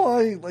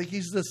flying like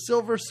he's the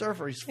Silver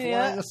Surfer. He's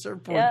flying a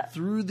surfboard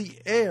through the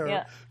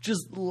air,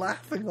 just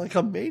laughing like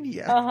a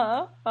maniac.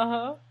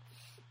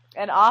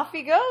 And off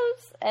he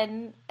goes,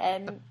 and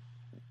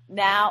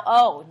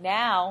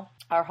now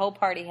our whole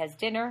party has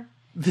dinner.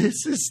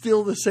 This is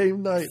still the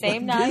same night.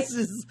 Same night. This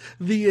is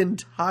the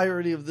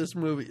entirety of this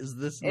movie. Is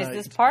this night? Is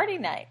this party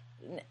night?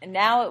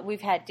 Now we've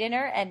had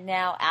dinner, and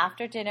now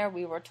after dinner,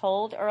 we were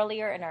told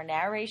earlier in our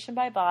narration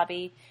by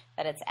Bobby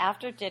that it's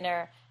after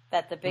dinner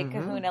that the Big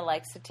Kahuna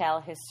likes to tell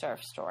his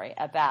surf story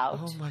about.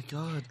 Oh my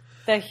God!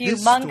 The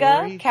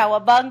Humunga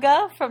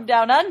Cowabunga from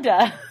Down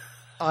Under.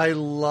 I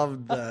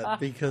loved that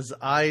because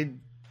I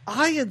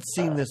had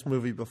seen this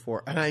movie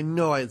before, and I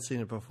know I had seen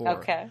it before.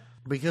 Okay.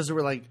 Because there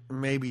were like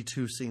maybe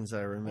 2 scenes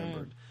that I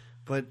remembered,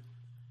 but.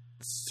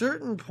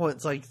 Certain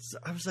points, like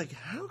I was like,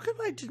 how come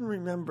I didn't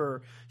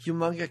remember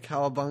Humunga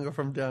Cowabunga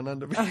from Down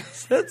Under?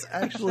 Because that's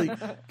actually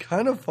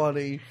kind of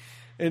funny,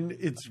 and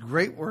it's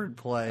great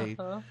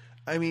wordplay.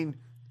 I mean,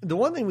 The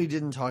one thing we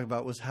didn't talk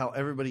about was how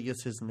everybody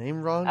gets his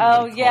name wrong.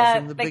 Oh, Everybody calls yeah.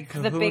 him the big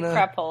kahuna. The big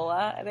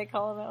crapola, they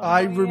call him.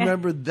 I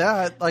remembered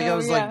that. Like, I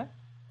was yeah. like,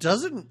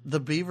 doesn't the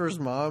beaver's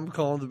mom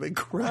call him the big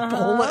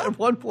crapola at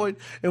one point?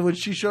 And when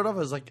she showed up, I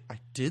was like, I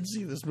did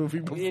see this movie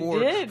before.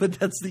 did. But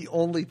that's the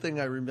only thing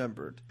I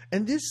remembered.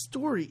 And this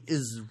story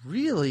is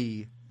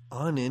really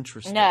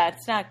uninteresting. No,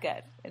 it's not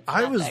good.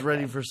 I was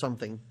ready for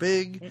something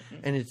big,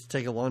 and it's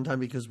take a long time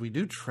because we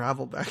do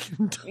travel back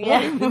in time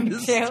Yeah, in we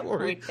this do.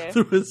 story We do.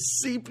 through a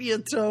sepia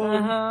tone.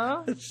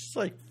 Uh-huh. It's just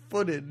like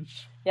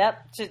footage.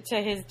 Yep,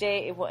 to his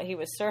day. He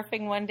was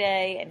surfing one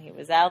day, and he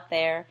was out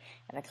there,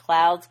 and the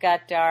clouds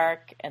got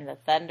dark, and the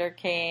thunder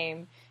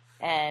came,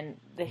 and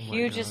the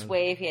hugest God.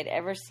 wave he had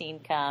ever seen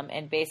come,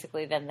 and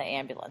basically then the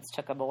ambulance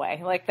took him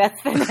away. Like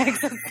that's the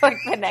next, it's like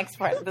the next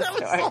part of the That was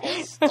the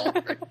whole story.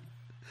 story.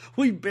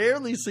 We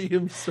barely see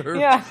him surf.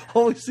 Yeah.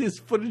 All we see is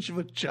footage of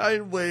a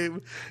giant wave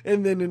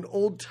and then an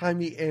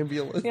old-timey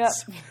ambulance. Yep.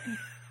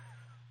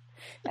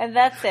 And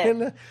that's it.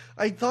 And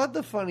I thought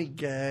the funny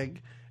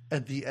gag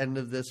at the end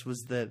of this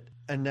was that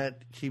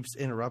Annette keeps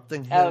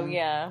interrupting him. Oh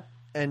yeah.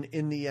 And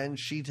in the end,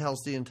 she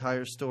tells the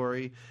entire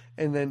story.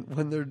 And then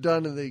when they're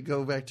done and they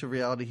go back to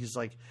reality, he's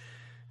like,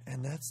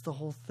 and that's the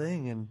whole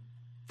thing. And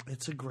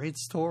it's a great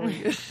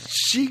story.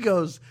 She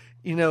goes,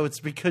 it's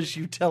because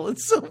you tell it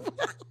so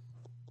well.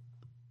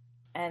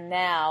 And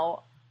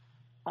now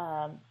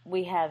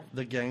we have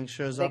The gang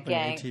shows the up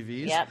gang. in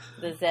ATVs. Yep,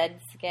 the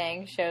Zed's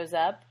gang shows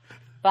up.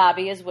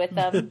 Bobby is with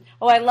them.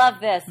 Oh, I love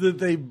this. That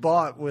they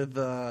bought with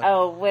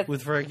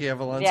with Frankie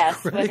Avalon's yes,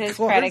 credit with his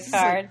card. credit It's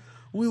like, card.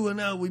 we went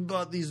out, we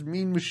bought these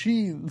mean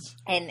machines.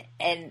 And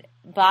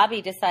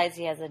Bobby decides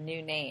he has a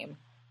new name,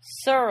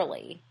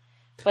 Surly.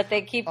 But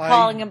they keep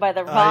calling him by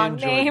the wrong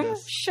enjoyed name.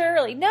 this.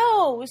 Shirley.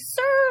 No,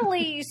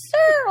 Surly,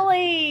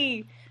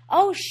 Surly.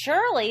 Oh,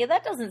 Shirley,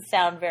 that doesn't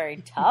sound very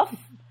tough.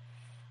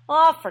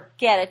 Oh,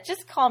 forget it.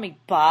 Just call me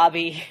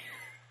Bobby.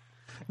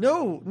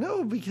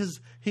 No, because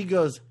he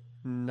goes,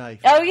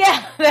 knife. Oh,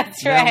 yeah,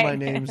 that's Now right. my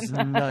name's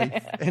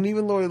Knife. And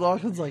even Lori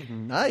Loughlin's like,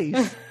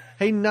 nice?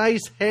 Hey,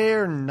 nice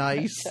hair,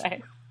 nice. That's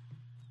right.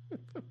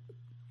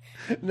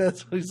 And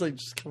that's what he's like,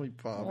 just call me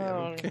Bobby. I I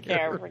don't don't care.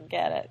 care,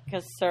 forget it.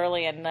 Because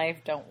Surly and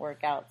Knife don't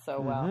work out so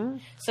well. Mm-hmm.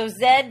 So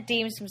Zed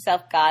deems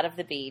himself god of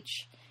the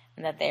beach,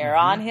 and that they are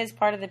Mm-hmm. on his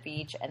part of the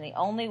beach, and the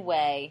only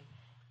way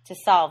to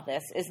solve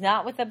this is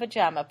not with a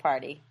pajama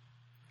party,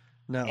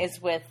 No.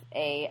 is with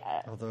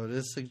Although it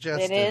is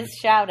suggested. it is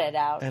shouted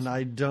out. And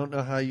I don't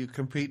know how you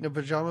compete in a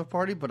pajama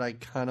party, but I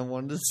kind of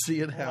wanted to see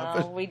it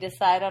happen. Well, we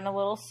decide on a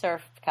little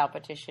surf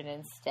competition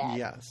instead.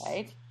 Yes.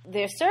 Right?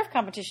 The surf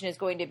competition is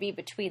going to be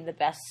between the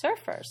best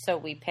surfers. So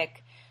we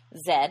pick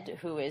Zed,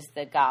 who is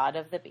the god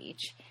of the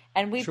beach,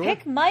 and we Sure.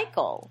 pick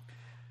Michael.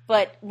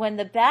 But when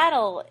the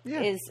battle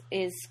Yeah.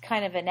 is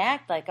kind of an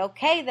act, like,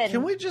 okay, then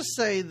Can we just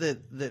say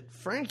that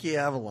Frankie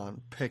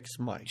Avalon picks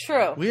Mike?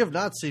 True. We have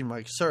not seen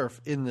Mike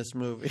surf in this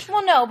movie.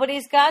 Well, no, but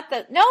he's got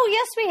the no.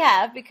 Yes, we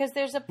have, because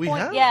there's a We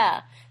point. have?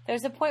 Yeah,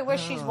 there's a point where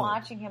she's Oh.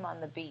 watching him on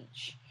the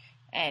beach,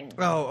 and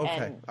Oh, okay.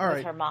 and All with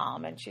right. her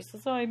mom, and she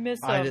says, "Oh, I miss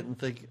him." I didn't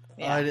think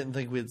Yeah.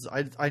 we'd.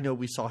 I know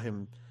we saw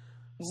him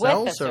With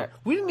sell the surf. surf.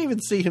 We didn't even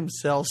see him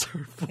sell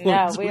surfboards.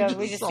 No,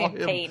 we just saw see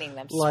him painting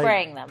them, like,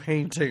 spraying them,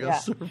 painting a Yeah.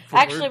 surfboard.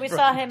 Actually, we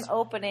saw him right.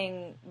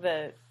 opening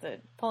the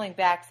pulling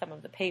back some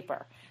of the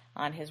paper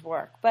on his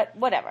work, but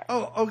whatever.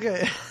 Oh,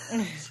 okay.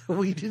 So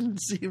we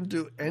didn't see him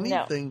do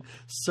anything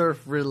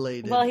surf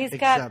related. Well, he's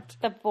except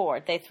got the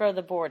board. They throw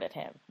the board at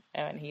him,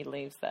 and he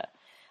leaves the.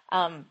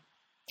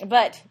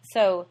 But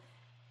so,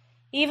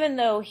 even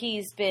though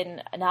he's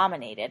been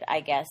nominated,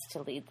 I guess,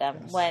 to lead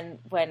them,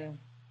 when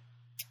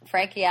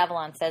Frankie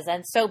Avalon says,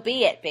 "And so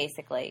be it,"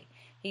 basically,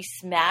 he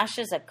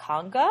smashes a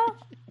conga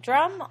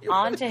drum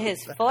onto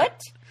his foot.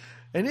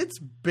 And it's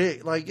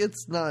big. Like,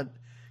 it's not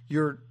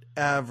your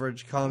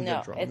average conga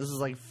No, drum. it's- This is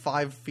like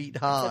 5 feet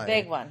high. It's a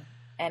big one,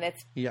 and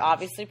it's Yes.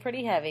 obviously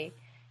pretty heavy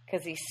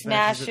because he And he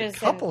smashes did it a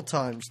couple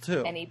times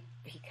too. and he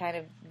kind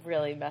of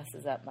really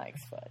messes up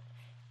Mike's foot,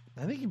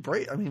 I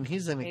think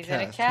he's in a He's in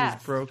a cast. cast.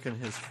 He's broken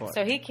his foot.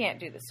 so he can't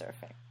do the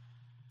surfing.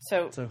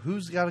 So So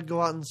who's got to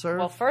go out and surf?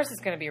 well, first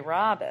it's going to be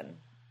Robin,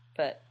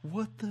 but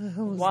What the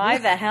hell is why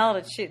that? the hell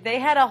did she? They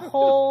had a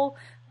whole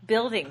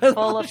building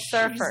full of She's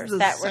surfers the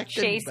that were second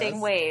chasing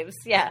best. waves.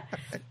 Yeah.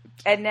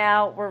 And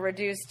now we're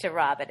reduced to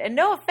Robin. And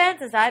no offense,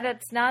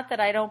 it's not that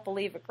I don't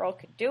believe a girl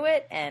could do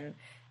it, and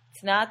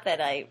it's not that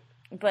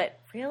but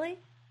really,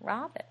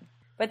 Robin.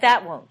 But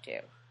that won't do,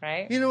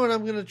 right? You know what?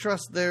 I'm going to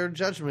trust their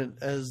judgment,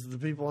 as the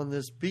people on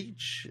this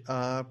beach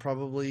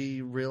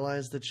probably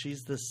realize that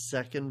she's the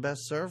second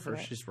best surfer.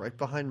 Right. She's right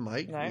behind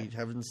Mike. Right. We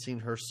haven't seen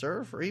her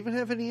surf or even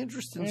have any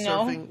interest in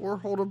No. surfing or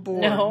hold a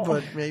board, No.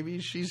 but maybe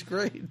she's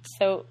great.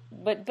 So,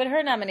 but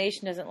her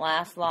nomination doesn't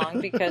last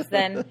long, because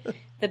then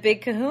the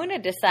big kahuna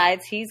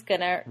decides he's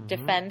going to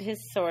defend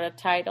his sort of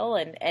title,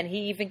 and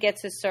he even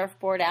gets his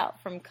surfboard out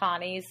from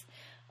Connie's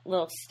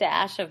little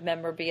stash of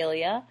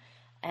memorabilia.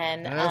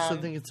 And I also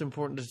think it's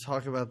important to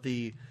talk about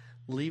the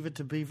Leave It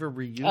to Beaver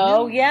reunion.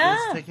 Oh, yeah.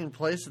 That's taking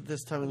place at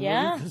this time in the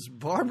Yeah. movie, because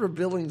Barbara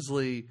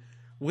Billingsley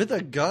with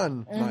a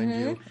gun, mind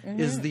you,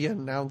 is the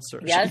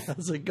announcer. Yes. She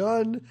has a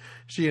gun.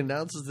 She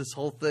announces this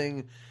whole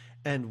thing.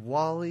 And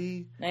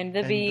Wally and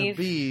the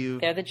Beeve,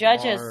 they're the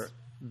judges.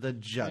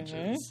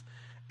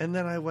 And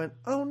then I went,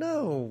 oh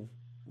no,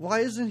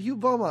 why isn't Hugh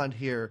Beaumont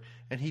here?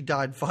 And he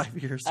died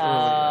 5 years earlier.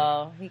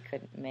 Oh, he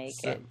couldn't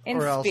make it. In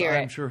or else spirit.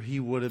 I'm sure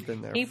he would have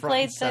been there. He front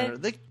played and center.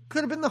 They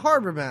could have been the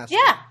harbor master.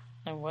 Yeah,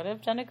 and would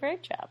have done a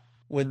great job.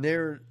 When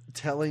they're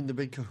telling the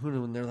Big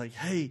Kahuna, and they're like,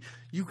 hey,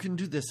 you can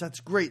do this, that's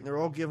great. And they're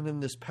all giving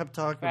him this pep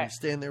talk when he's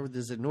standing there with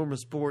his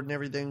enormous board and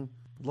everything.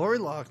 Lori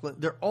Loughlin,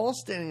 they're all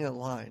standing in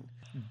line.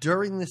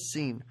 During this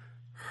scene,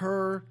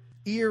 her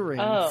earring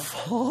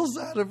falls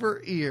out of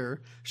her ear.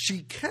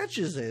 She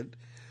catches it,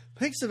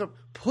 picks it up,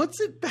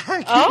 puts it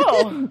back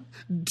in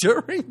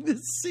during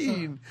this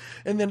scene.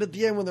 And then at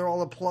the end, when they're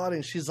all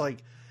applauding, she's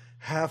like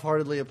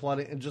half-heartedly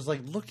applauding and just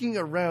like looking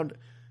around,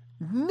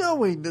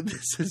 knowing that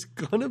this is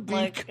going to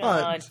be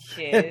cut.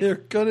 And they're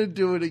going to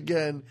do it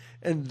again.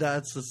 And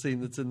that's the scene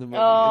that's in the movie. It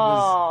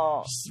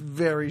was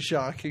very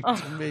shocking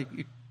to me.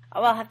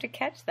 Oh, I'll have to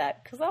catch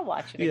that because I'll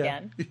watch it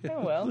again. I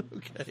will.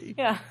 Okay.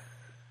 Yeah.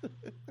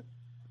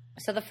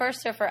 So the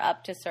first surfer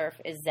up to surf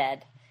is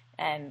Zed,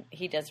 and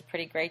he does a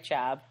pretty great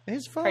job.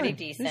 He's fine. Pretty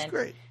decent. He's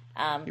great.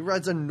 He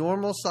rides a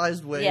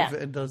normal-sized wave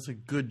and does a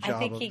good job. I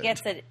think he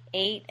gets an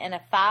 8 and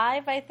a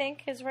 5, I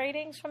think, his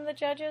ratings from the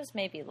judges.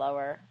 Maybe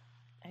lower.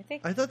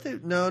 I thought they...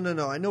 No.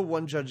 I know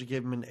one judge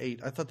gave him an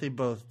 8. I thought they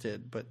both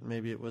did, but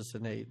maybe it was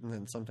an 8 and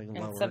then something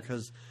lower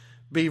because...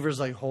 Beaver's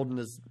like holding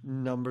his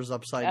numbers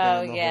upside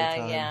down the whole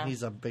time. Yeah.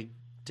 He's a big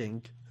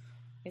dink.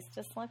 He's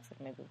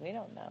dyslexic, maybe. We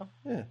don't know.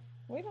 Yeah.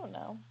 We don't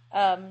know.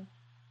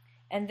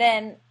 And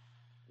then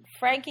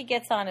Frankie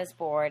gets on his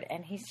board,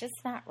 and he's just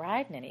not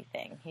riding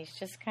anything. He's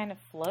just kind of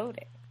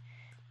floating.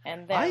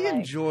 And I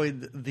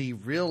enjoyed the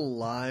real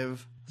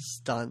live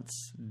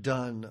stunts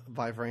done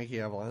by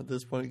Frankie Avalon at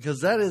this point, because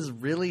that is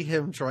really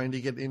him trying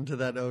to get into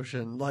that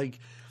ocean. Like,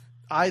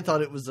 I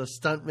thought it was a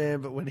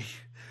stuntman, but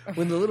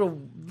when the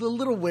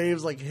little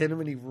waves like hit him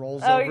and he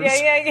rolls over,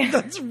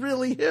 that's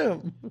really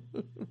him.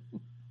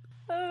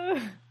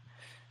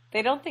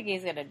 They don't think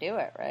he's going to do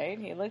it, right?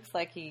 He looks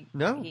like he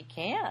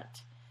can't.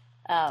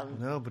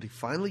 No, but he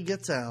finally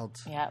gets out.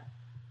 Yep.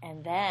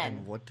 And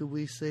then... what do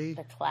we see?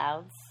 The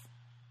clouds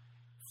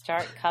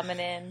start coming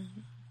in,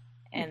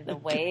 and the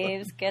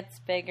waves gets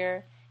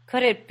bigger.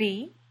 Could it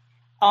be,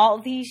 all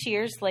these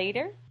years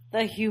later,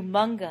 the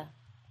humunga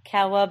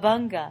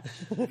Cowabunga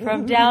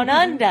from down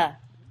under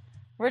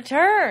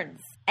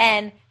returns?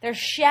 And they're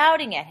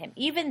shouting at him.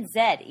 Even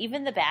Zed,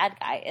 even the bad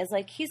guy, is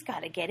like, he's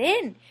got to get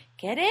in,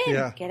 get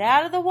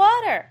out of the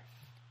water.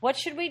 What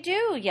should we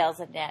do? Yells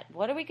Annette.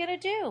 What are we going to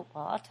do?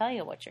 Well, I'll tell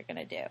you what you're going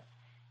to do.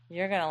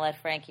 You're going to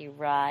let Frankie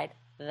ride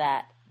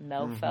that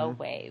mofo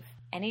wave.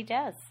 And he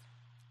does.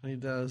 He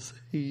does.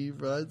 He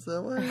rides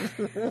that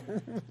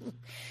wave.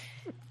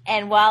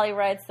 And while he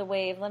rides the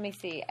wave, let me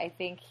see. I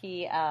think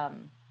he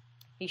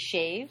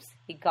shaves.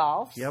 He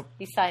golfs. Yep.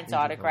 He signs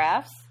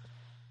autographs.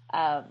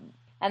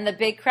 And the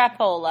big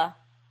crapola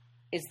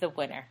is the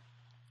winner.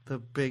 The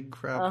big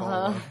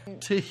crapola.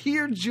 To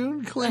hear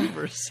June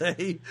Cleaver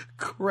say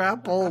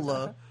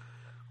crapola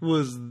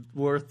was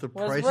worth the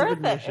price of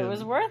admission. It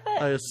was worth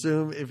it. I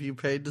assume if you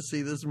paid to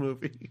see this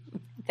movie.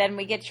 Then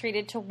we get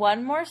treated to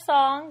one more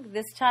song.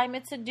 This time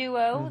it's a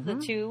duo.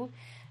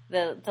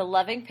 The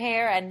loving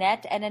pair,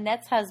 Annette and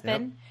Annette's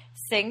husband,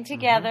 sing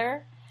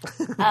together.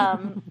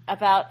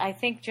 About, I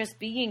think, just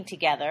being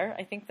together.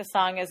 I think the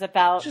song is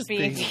about just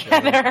being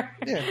together.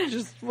 Yeah,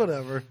 just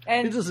whatever.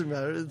 And it doesn't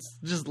matter. It's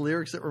just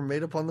lyrics that were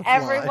made up on the fly.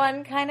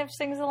 Everyone kind of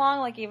sings along.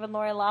 Like even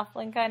Lori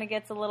Loughlin kind of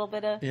gets a little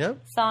bit of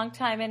song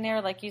time in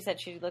there. Like you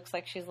said, she looks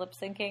like she's lip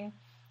syncing.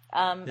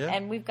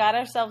 And we've got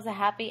ourselves a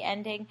happy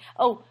ending.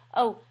 Oh,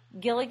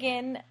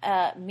 Gilligan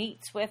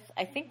meets with,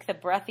 I think, the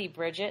breathy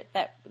Bridget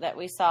that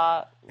we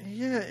saw.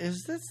 Yeah,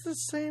 is this the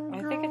same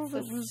girl? I think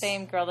it's the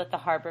same girl that the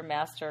harbor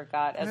master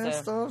got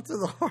passed off to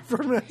the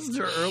harbor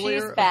master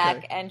earlier. She's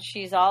back, and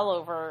she's all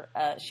over.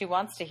 She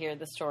wants to hear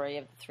the story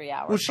of the 3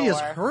 hour. Well, she has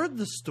heard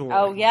the story.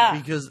 Oh, yeah.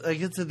 Because I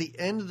get to the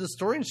end of the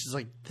story, and she's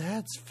like,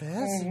 that's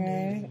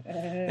fascinating.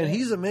 And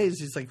he's amazed.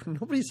 He's like,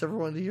 nobody's ever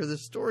wanted to hear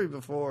this story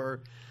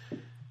before.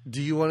 Do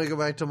you want to go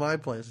back to my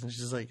place? And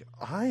she's like,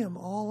 I am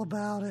all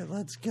about it.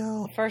 Let's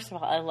go. First of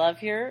all, I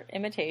love your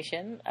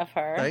imitation of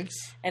her. Thanks.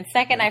 And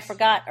second, I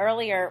forgot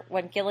earlier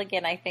when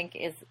Gilligan, I think,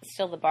 is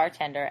still the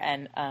bartender,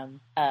 and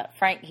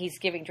Frank, he's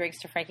giving drinks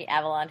to Frankie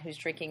Avalon, who's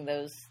drinking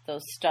those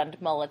stunned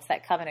mullets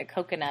that come in a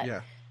coconut. Yeah.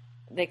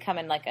 They come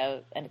in like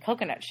a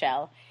coconut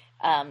shell.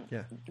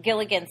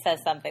 Gilligan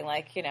says something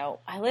like,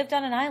 I lived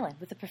on an island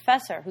with a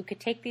professor who could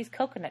take these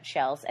coconut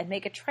shells and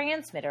make a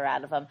transmitter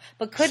out of them,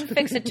 but couldn't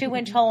fix a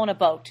 2-inch hole in a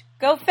boat.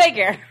 Go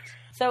figure.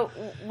 So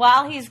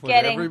while he's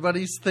getting...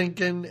 everybody's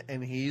thinking,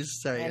 and he's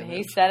saying and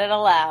he said it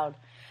aloud.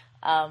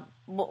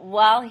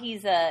 While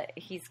he's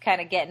kind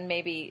of getting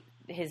maybe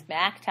his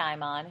Mac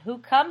time on, who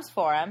comes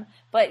for him,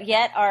 but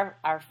yet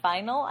our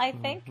final, I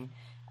think,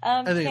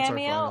 think it's our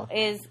cameo final.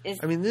 is.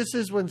 I mean, this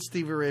is when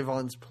Stevie Ray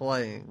Vaughan's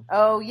playing.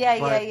 Oh yeah,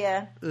 but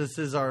yeah. This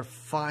is our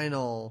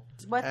final.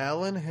 What?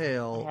 Alan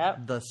Hale,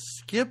 Yep. the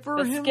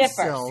skipper The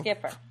himself,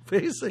 skipper.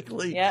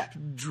 basically Yep.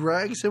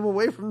 drags him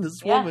away from this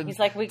Yeah, woman. he's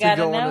like, "We to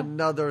gotta go know. on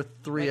another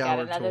 3-hour We got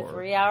another tour.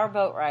 3-hour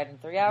boat ride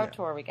and 3-hour Yeah.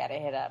 tour we got to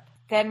hit up.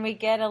 Then we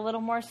get a little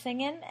more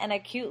singing and a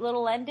cute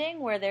little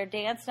ending where they're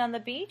dancing on the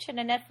beach and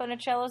Annette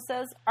Funicello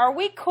says, "Are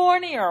we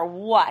corny or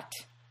what?"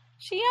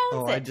 She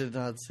owns Oh, it. I did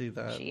not see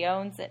that. She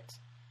owns it.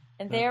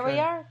 And there we Okay.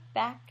 are,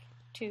 back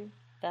to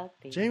the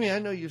beach. Jamie, I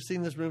know you've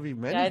seen this movie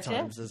many I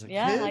times did. as a kid.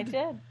 Yeah, I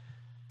did.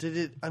 Did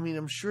it? I mean,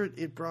 I'm sure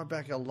it brought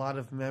back a lot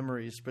of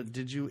memories, but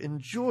did you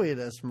enjoy it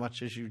as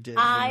much as you did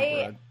when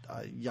you were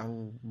a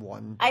young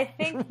one? I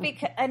think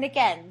because, and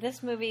again,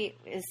 this movie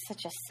is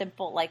such a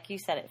simple, like you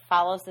said, it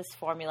follows this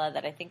formula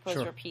that I think was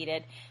Sure.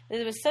 repeated.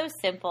 It was so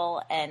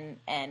simple, and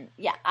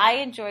yeah, I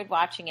enjoyed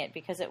watching it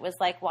because it was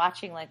like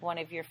watching like one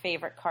of your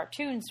favorite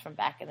cartoons from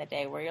back in the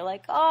day, where you're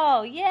like,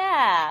 oh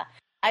yeah.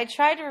 I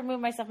tried to remove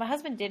myself. My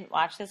husband didn't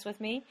watch this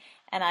with me,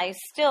 and I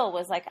still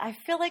was like, I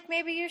feel like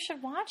maybe you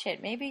should watch it.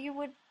 Maybe you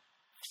would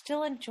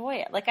still enjoy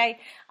it. Like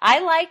I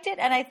liked it,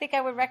 and I think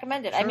I would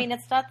recommend it. Sure. I mean,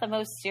 it's not the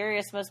most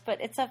serious,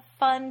 but it's a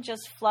fun,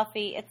 just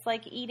fluffy. It's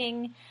like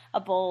eating a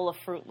bowl of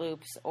Fruit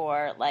Loops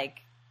or like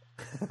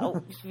a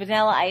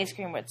vanilla ice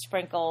cream with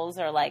sprinkles,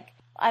 or like,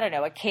 I don't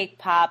know, a cake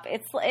pop.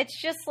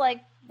 It's just like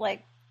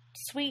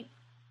sweet,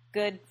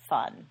 good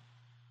fun.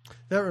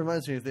 That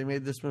reminds me, if they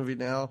made this movie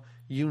now,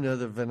 you know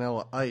that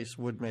Vanilla Ice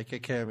would make a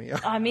cameo.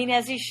 I mean,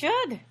 as he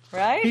should,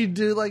 right? He'd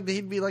be like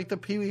the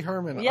Pee Wee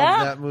Herman of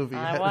Yeah, that movie.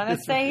 I want to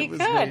say he was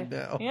could. made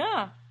now.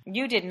 Yeah,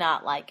 you did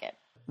not like it.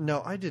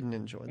 No, I didn't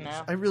enjoy this.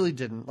 No. I really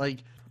didn't.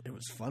 Like, it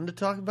was fun to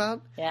talk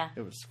about. Yeah.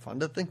 It was fun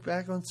to think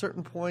back on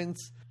certain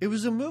points. It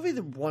was a movie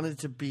that wanted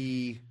to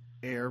be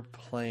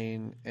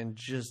Airplane and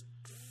just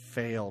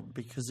failed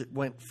because it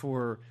went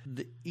for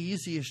the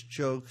easiest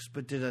jokes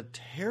but did a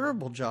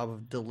terrible job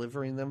of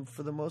delivering them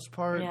for the most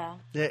part. Yeah.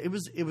 Yeah, it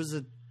was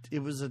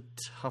a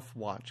tough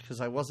watch because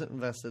I wasn't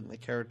invested in the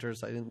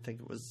characters. I didn't think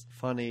it was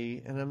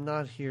funny, and I'm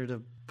not here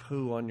to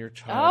poo on your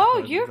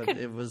childhood. But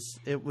it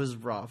was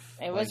rough.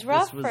 It was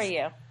rough for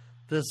you.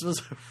 This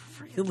was a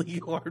really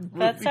hard movie.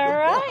 That's all to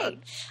right.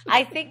 watch.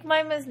 I think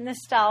my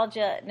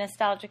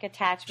nostalgic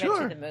attachment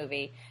Sure. to the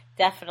movie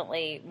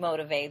definitely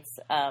motivates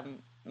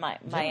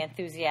my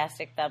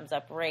enthusiastic thumbs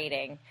up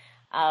rating.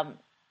 I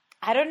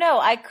don't know.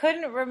 I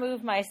couldn't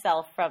remove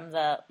myself from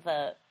the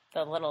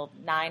little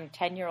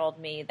 9-10-year-old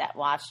me that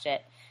watched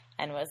it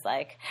and was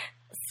like,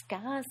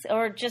 Scott,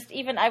 or just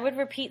even I would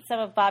repeat some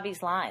of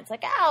Bobby's lines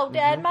like, "Oh,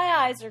 Dad, my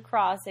eyes are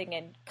crossing,"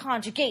 and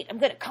conjugate. I'm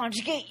going to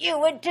conjugate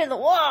you into the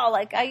wall.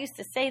 Like I used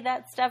to say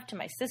that stuff to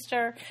my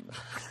sister.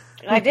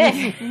 I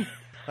did.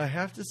 I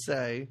have to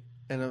say,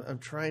 and I'm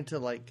trying to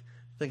like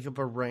think of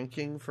a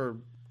ranking for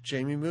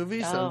Jamie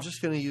movies. Oh. I'm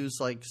just going to use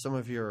like some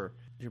of your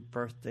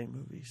birthday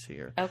movies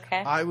here.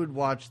 Okay. I would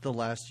watch The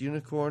Last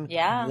Unicorn.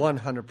 Yeah. 100%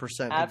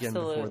 again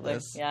before Absolutely.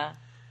 this. Yeah.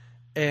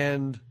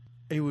 And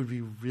it would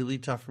be really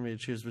tough for me to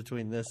choose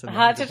between this and the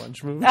Hug Hug a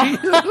Bunch movie.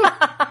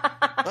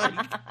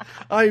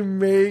 I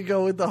may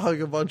go with the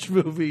Hug a Bunch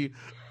movie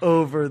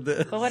over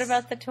this. But what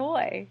about the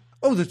toy?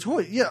 Oh, the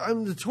toy. Yeah,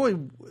 the toy.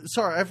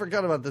 Sorry, I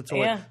forgot about the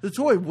toy. Yeah. The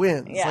toy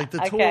wins. Yeah, like,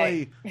 the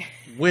okay. toy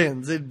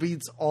wins. It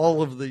beats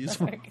all of these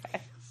movies.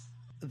 Okay.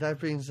 That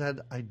being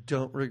said, I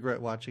don't regret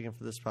watching it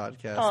for this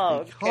podcast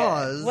Oh,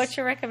 because... good. What's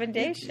your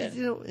recommendation?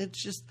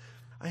 It's just...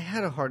 I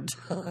had a hard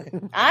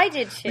time. I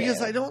did too.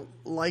 Because I don't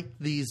like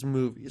these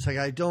movies. Like,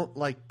 I don't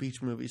like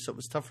beach movies, so it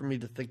was tough for me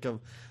to think of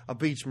a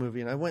beach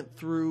movie. And I went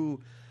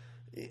through,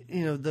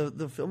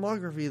 the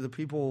filmography of the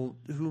people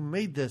who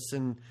made this.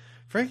 And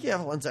Frankie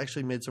Avalon's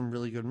actually made some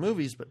really good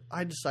movies, but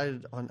I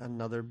decided on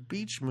another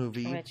beach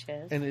movie. Which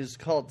is? And it is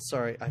called,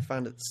 sorry, I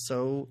found it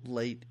so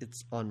late,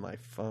 it's on my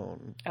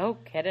phone. Oh,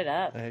 get it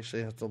up. I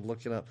actually have to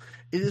look it up.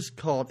 It is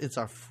called, it's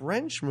a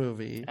French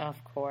movie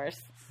Of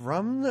course.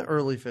 from the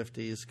early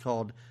 50s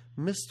called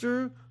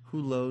Mr.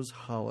 Hulot's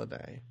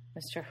Holiday.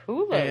 Mr.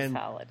 Hulu's And-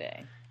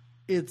 Holiday.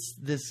 It's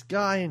this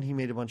guy, and he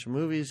made a bunch of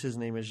movies. His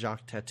name is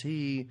Jacques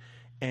Tati,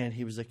 and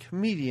he was a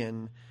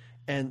comedian.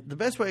 And the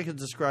best way I could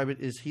describe it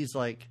is he's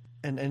like,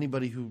 and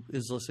anybody who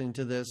is listening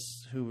to this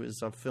who is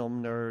a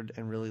film nerd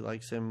and really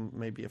likes him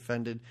may be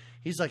offended.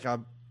 He's like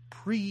a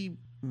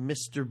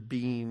pre-Mr.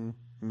 Bean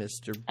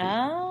Mr. Bean.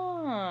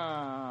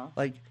 Oh.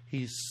 Like,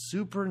 he's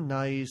super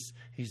nice.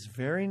 He's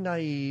very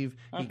naive.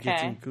 He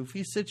gets Okay. in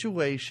goofy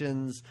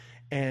situations.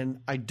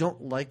 And I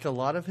don't like a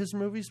lot of his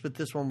movies, but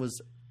this one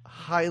was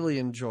highly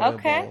enjoyable.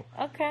 Okay.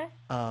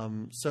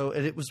 So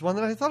and it was one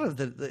that I thought of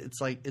that it's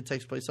like it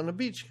takes place on a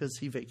beach because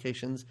he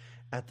vacations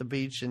at the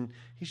beach and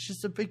he's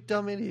just a big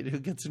dumb idiot who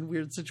gets in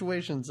weird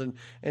situations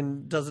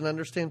and doesn't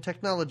understand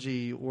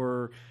technology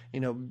or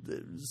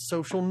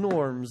social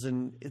norms,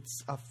 and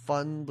it's a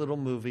fun little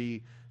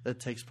movie that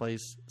takes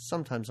place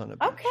sometimes on a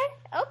beach. Okay.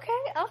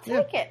 I'll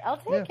take it. I'll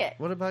take it.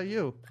 What about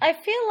you? I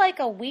feel like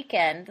a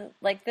weekend,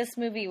 like this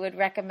movie would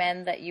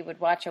recommend that you would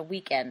watch a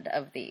weekend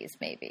of these,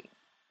 maybe.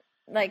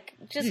 like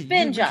just you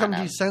binge on become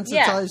them.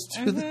 desensitized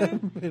to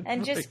them.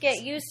 And just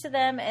get used to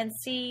them and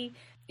see,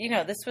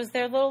 this was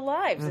their little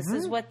lives. This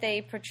is what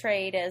they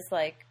portrayed as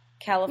like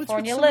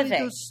California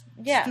living.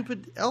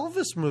 Stupid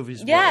Elvis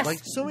movies. Yes. Like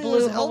so many Blue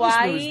of those Hawaii.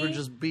 Elvis movies were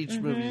just beach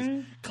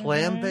movies.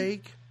 Clam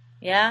bake.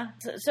 Yeah.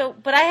 So,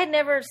 but I had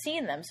never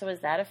seen them. So is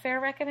that a fair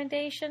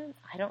recommendation?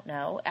 I don't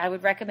know. I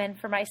would recommend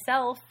for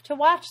myself to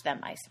watch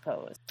them, I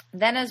suppose.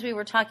 Then as we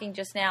were talking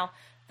just now,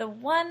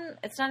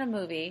 it's not a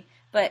movie,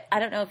 but I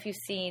don't know if you've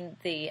seen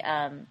the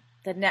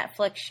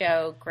Netflix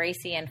show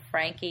Gracie and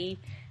Frankie,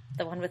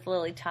 the one with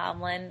Lily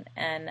Tomlin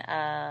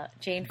and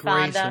Jane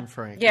Fonda. Grace and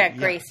Frankie. Yeah,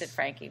 Grace and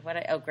Frankie.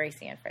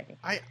 Gracie and Frankie.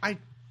 I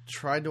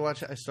tried to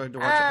watch it. I started to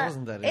watch it. I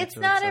wasn't that into it. It's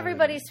not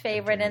everybody's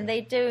favorite, and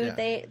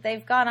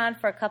they've gone on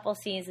for a couple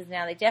seasons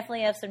now. They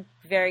definitely have some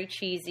very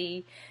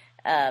cheesy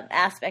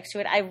aspects to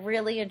it. I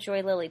really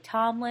enjoy Lily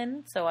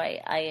Tomlin, so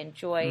I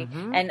enjoy,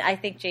 and I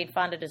think Jane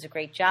Fonda does a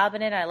great job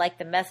in it. I like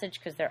the message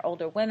because they're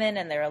older women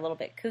and they're a little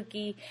bit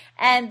kooky,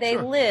 and they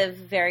live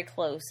very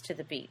close to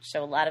the beach,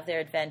 so a lot of their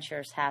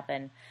adventures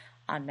happen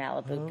on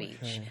Malibu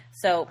Beach.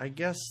 So I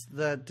guess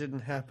that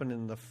didn't happen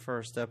in the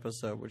first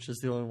episode, which is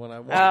the only one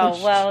I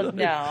watched. Oh, well,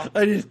 no.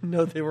 I didn't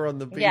know they were on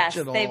the beach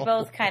at all. Yes, they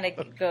both kind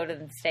of go to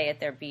and stay at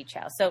their beach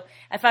house. So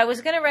if I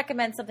was going to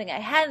recommend something I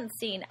hadn't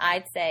seen,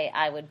 I'd say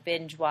I would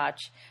binge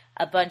watch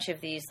a bunch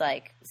of these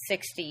like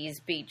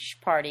 60s beach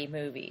party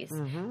movies.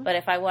 But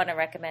if I want to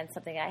recommend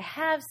something I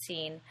have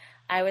seen,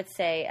 I would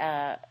say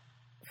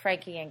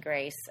Frankie and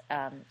Grace.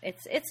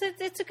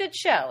 It's a good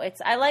show.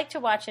 I like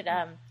to watch it.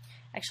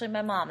 Actually,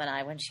 my mom and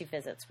I, when she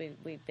visits,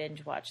 we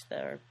binge watch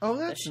the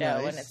show,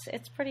 nice. and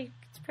it's pretty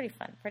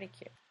fun, pretty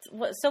cute.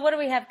 So, what do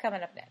we have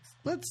coming up next?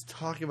 Let's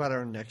talk about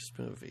our next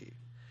movie.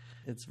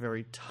 It's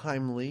very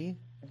timely,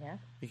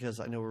 because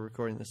I know we're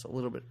recording this a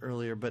little bit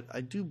earlier, but I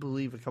do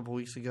believe a couple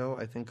weeks ago,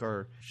 I think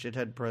our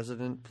shithead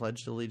president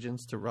pledged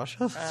allegiance to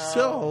Russia.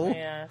 So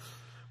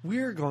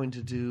we're going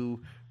to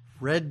do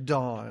Red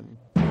Dawn.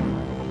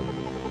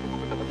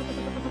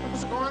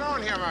 What's going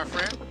on here, my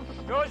friend?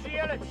 This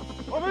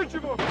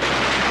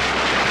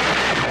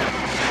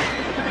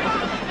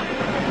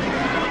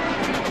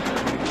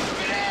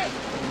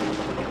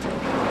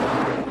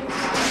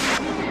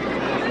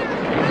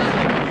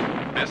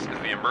is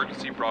the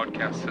emergency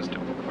broadcast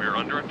system. We are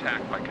under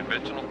attack by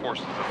conventional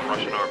forces of the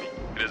Russian army.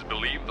 It is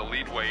believed the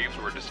lead waves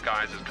were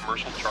disguised as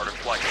commercial charter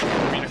flights.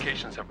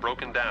 Communications have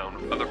broken down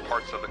with other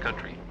parts of the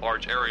country.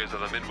 Large areas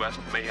of the Midwest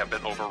may have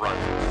been overrun.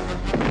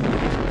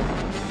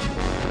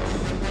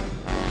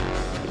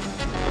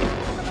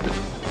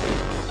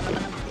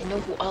 Know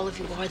who all of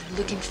you are. They're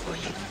looking for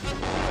you.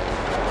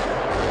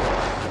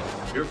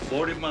 You're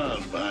 40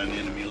 miles behind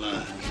enemy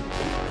lines.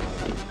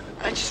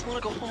 I just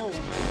want to go home.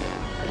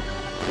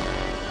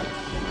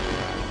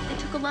 They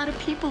took a lot of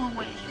people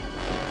away.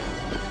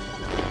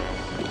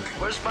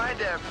 Where's my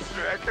dad,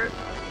 Mr. Eckert?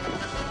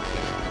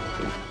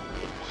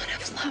 When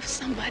I've loved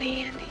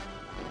somebody, Andy,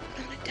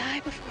 I'm gonna die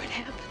before it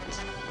happens.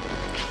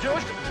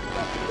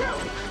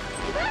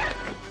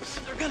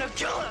 They're gonna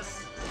kill us!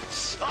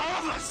 All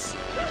of us!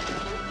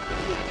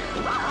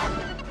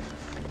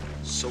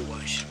 So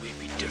why should we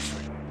be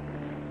different?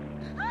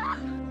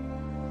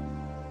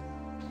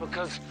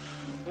 Because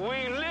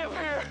we live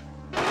here!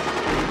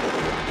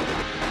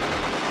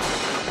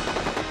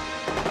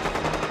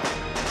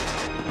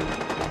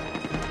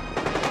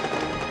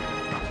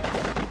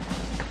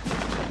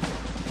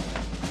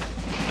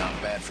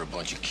 Not bad for a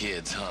bunch of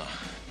kids, huh?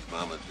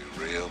 Mama'd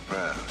be real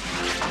proud.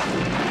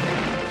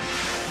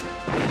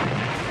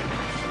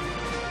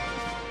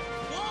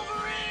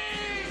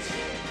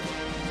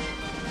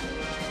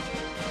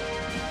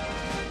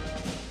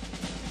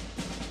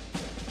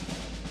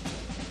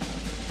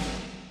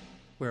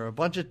 Where a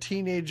bunch of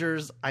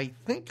teenagers, I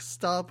think,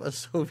 stop a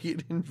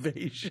Soviet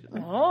invasion.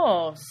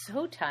 Oh,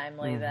 so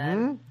timely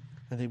then.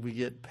 I think we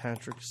get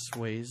Patrick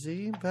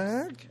Swayze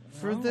back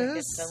for We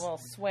this. get the little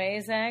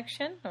Sways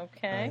action.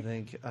 Okay. I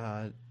think,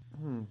 I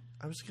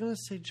was going to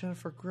say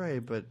Jennifer Grey,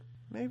 but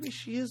maybe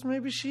she is,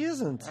 maybe she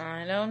isn't.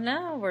 I don't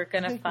know. We're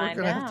going to find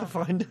We're going to out. have to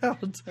find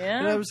out. Yeah.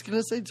 And I was going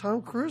to say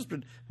Tom Cruise, but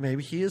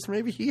maybe he is,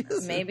 maybe he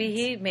isn't.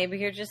 Maybe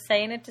you're just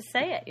saying it to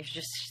say it. You're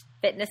just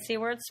spitting to see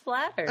where it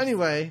splatters.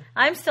 Anyway.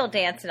 I'm still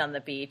dancing on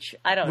the beach.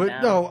 I don't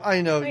know. No, I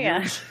know.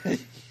 Yeah.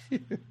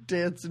 You're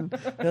dancing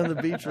down the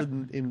beach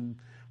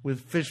with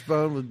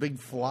Fishbone with big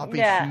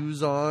floppy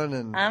shoes on.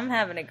 And I'm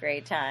having a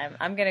great time.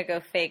 I'm going to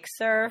go fake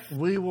surf.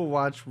 we will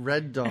watch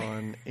Red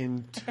Dawn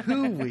in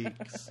 2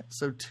 weeks.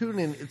 So tune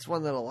in. It's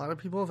one that a lot of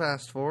people have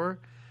asked for.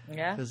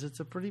 Yeah. Because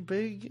it's a pretty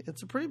big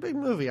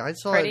movie. I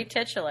saw Pretty it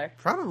titular.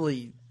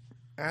 probably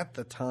at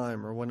the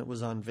time or when it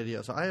was on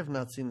video. So I have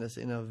not seen this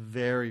in a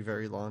very,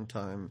 very long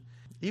time.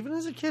 Even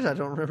as a kid, I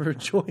don't remember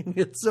enjoying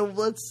it. So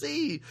let's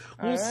see.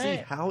 We'll see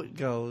how it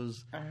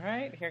goes. All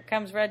right. Here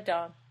comes Red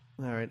Dawn.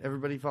 All right.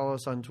 Everybody follow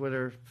us on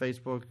Twitter,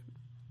 Facebook,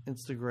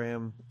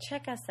 Instagram.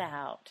 Check us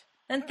out.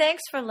 And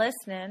thanks for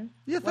listening.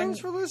 Yeah, thanks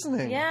for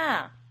listening.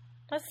 Yeah.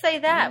 Let's say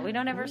that. We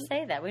don't ever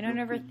say that. We don't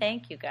ever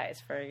thank you guys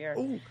for your...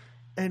 Oh,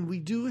 and we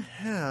do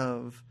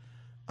have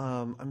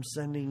I'm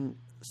sending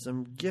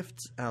some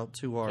gifts out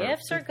to our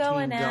Gifts are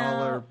going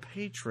out.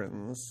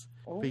 patrons.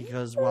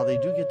 Because while they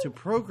do get to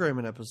program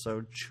an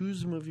episode,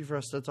 choose a movie for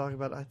us to talk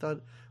about, I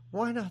thought,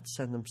 why not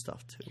send them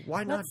stuff too?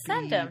 Why not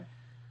send them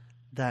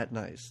that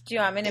nice? Do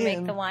you want me to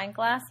make the wine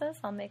glasses?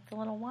 I'll make the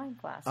little wine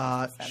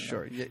glasses.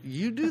 Sure.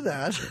 You do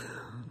that.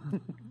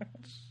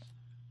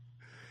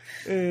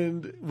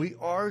 And we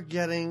are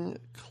getting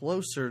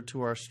closer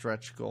to our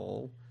stretch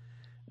goal.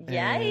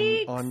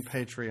 Yikes. On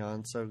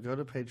Patreon. So go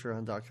to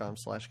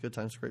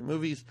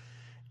patreon.com/goodtimesgreatmovies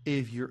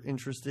if you're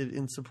interested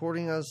in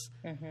supporting us,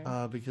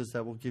 because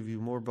that will give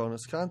you more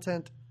bonus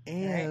content.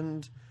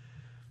 And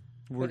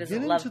we're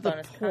getting to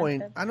the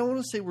point. I don't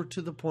want to say we're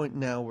to the point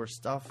now where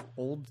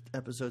old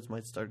episodes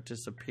might start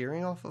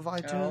disappearing off of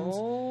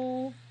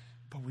iTunes.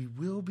 But we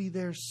will be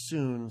there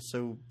soon.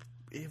 So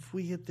if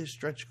we hit this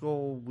stretch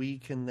goal, we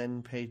can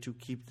then pay to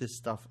keep this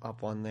stuff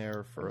up on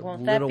there for a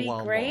little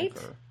while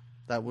longer.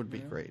 That would be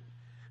great.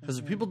 Because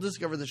if people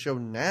discover the show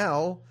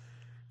now,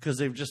 because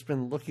they've just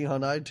been looking on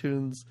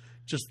iTunes,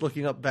 just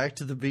looking up Back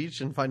to the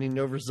Beach and finding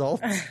no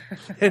results,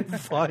 and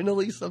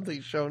finally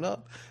something's shown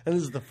up, and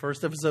this is the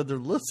first episode they're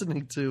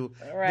listening to,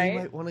 they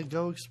might want to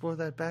go explore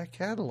that back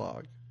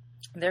catalog.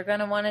 They're going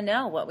to want to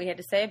know what we had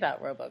to say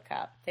about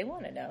RoboCop. They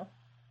want to know.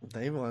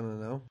 They want to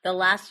know. The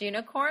Last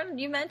Unicorn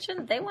you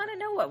mentioned, they want to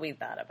know what we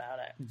thought about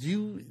it.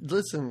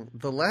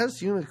 The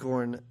Last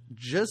Unicorn,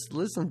 just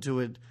listen to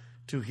it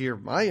to hear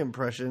my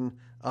impression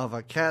of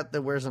a cat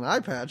that wears an eye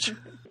patch.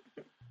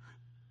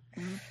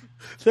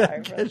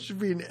 That should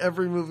be in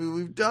every movie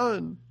we've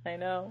done. I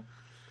know.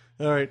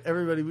 All right,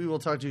 everybody, we will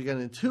talk to you again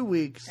in 2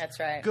 weeks. That's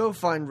right. Go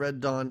find Red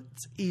Dawn.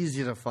 It's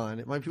easy to find.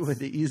 It might be one of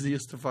the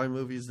easiest to find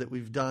movies that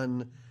we've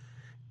done.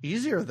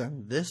 Easier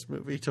than this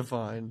movie to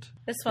find.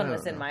 This one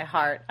was in my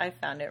heart. I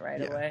found it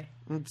right away.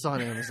 It's on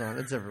Amazon.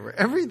 It's everywhere.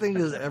 Everything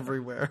is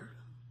everywhere.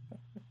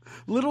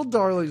 Little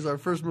Darlings, our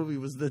first movie,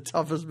 was the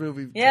toughest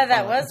movie. Yeah,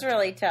 that was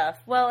really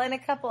tough. Well, and a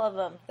couple of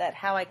them, that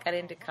How I Got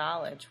Into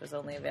College was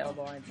only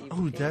available on DVD.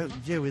 Oh,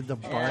 we had to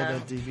buy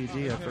that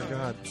DVD. I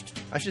forgot.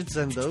 I should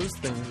send those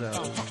things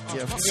out.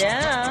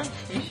 Yeah,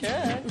 you should.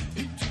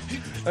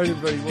 All right,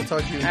 everybody, we'll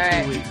talk to you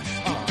in 2 weeks.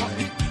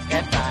 Bye.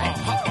 Goodbye.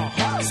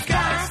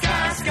 Sky,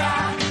 sky,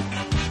 sky.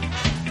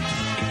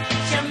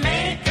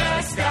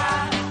 Jamaica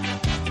sky.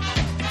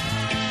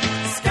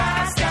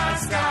 Sky, sky,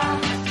 sky.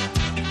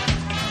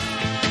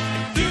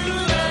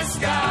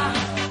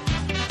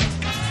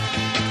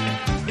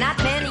 Not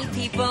many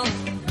people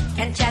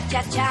can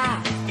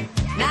cha-cha-cha.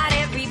 Not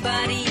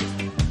everybody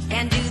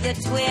can do the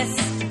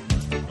twist.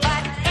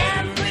 But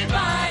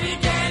everybody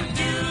can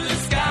do the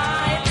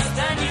sky. It's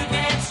the new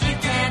dance you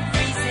can't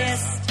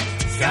resist.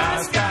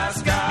 Sky, sky,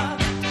 sky.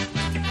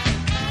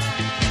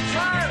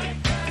 Fun.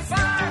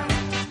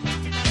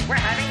 We're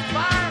having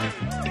fun.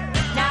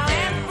 Now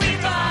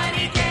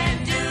everybody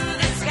can do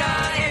the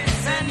sky.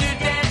 It's a new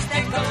dance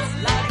that goes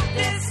like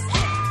this.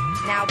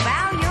 Now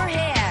bow your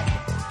head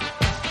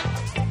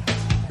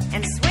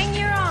and swing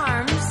your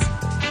arms.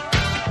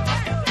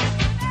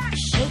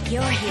 Shake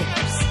your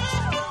hips.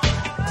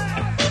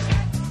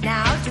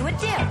 Now do a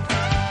dip.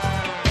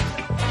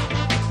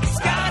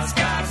 Sky,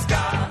 sky,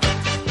 sky.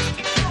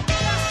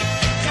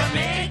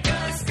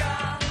 Jamaica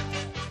sky.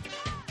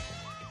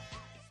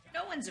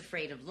 No one's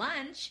afraid of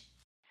lunch.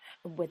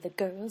 Where the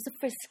girls are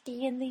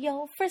frisky in the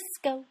old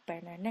Frisco.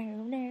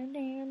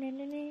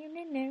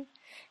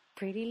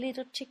 Pretty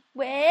little chick,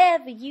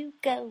 wherever you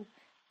go.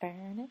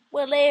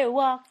 Well, they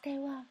walk,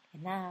 and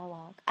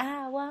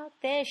I walk,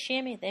 they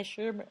shimmy, and I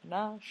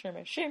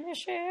shimmy, shimmy.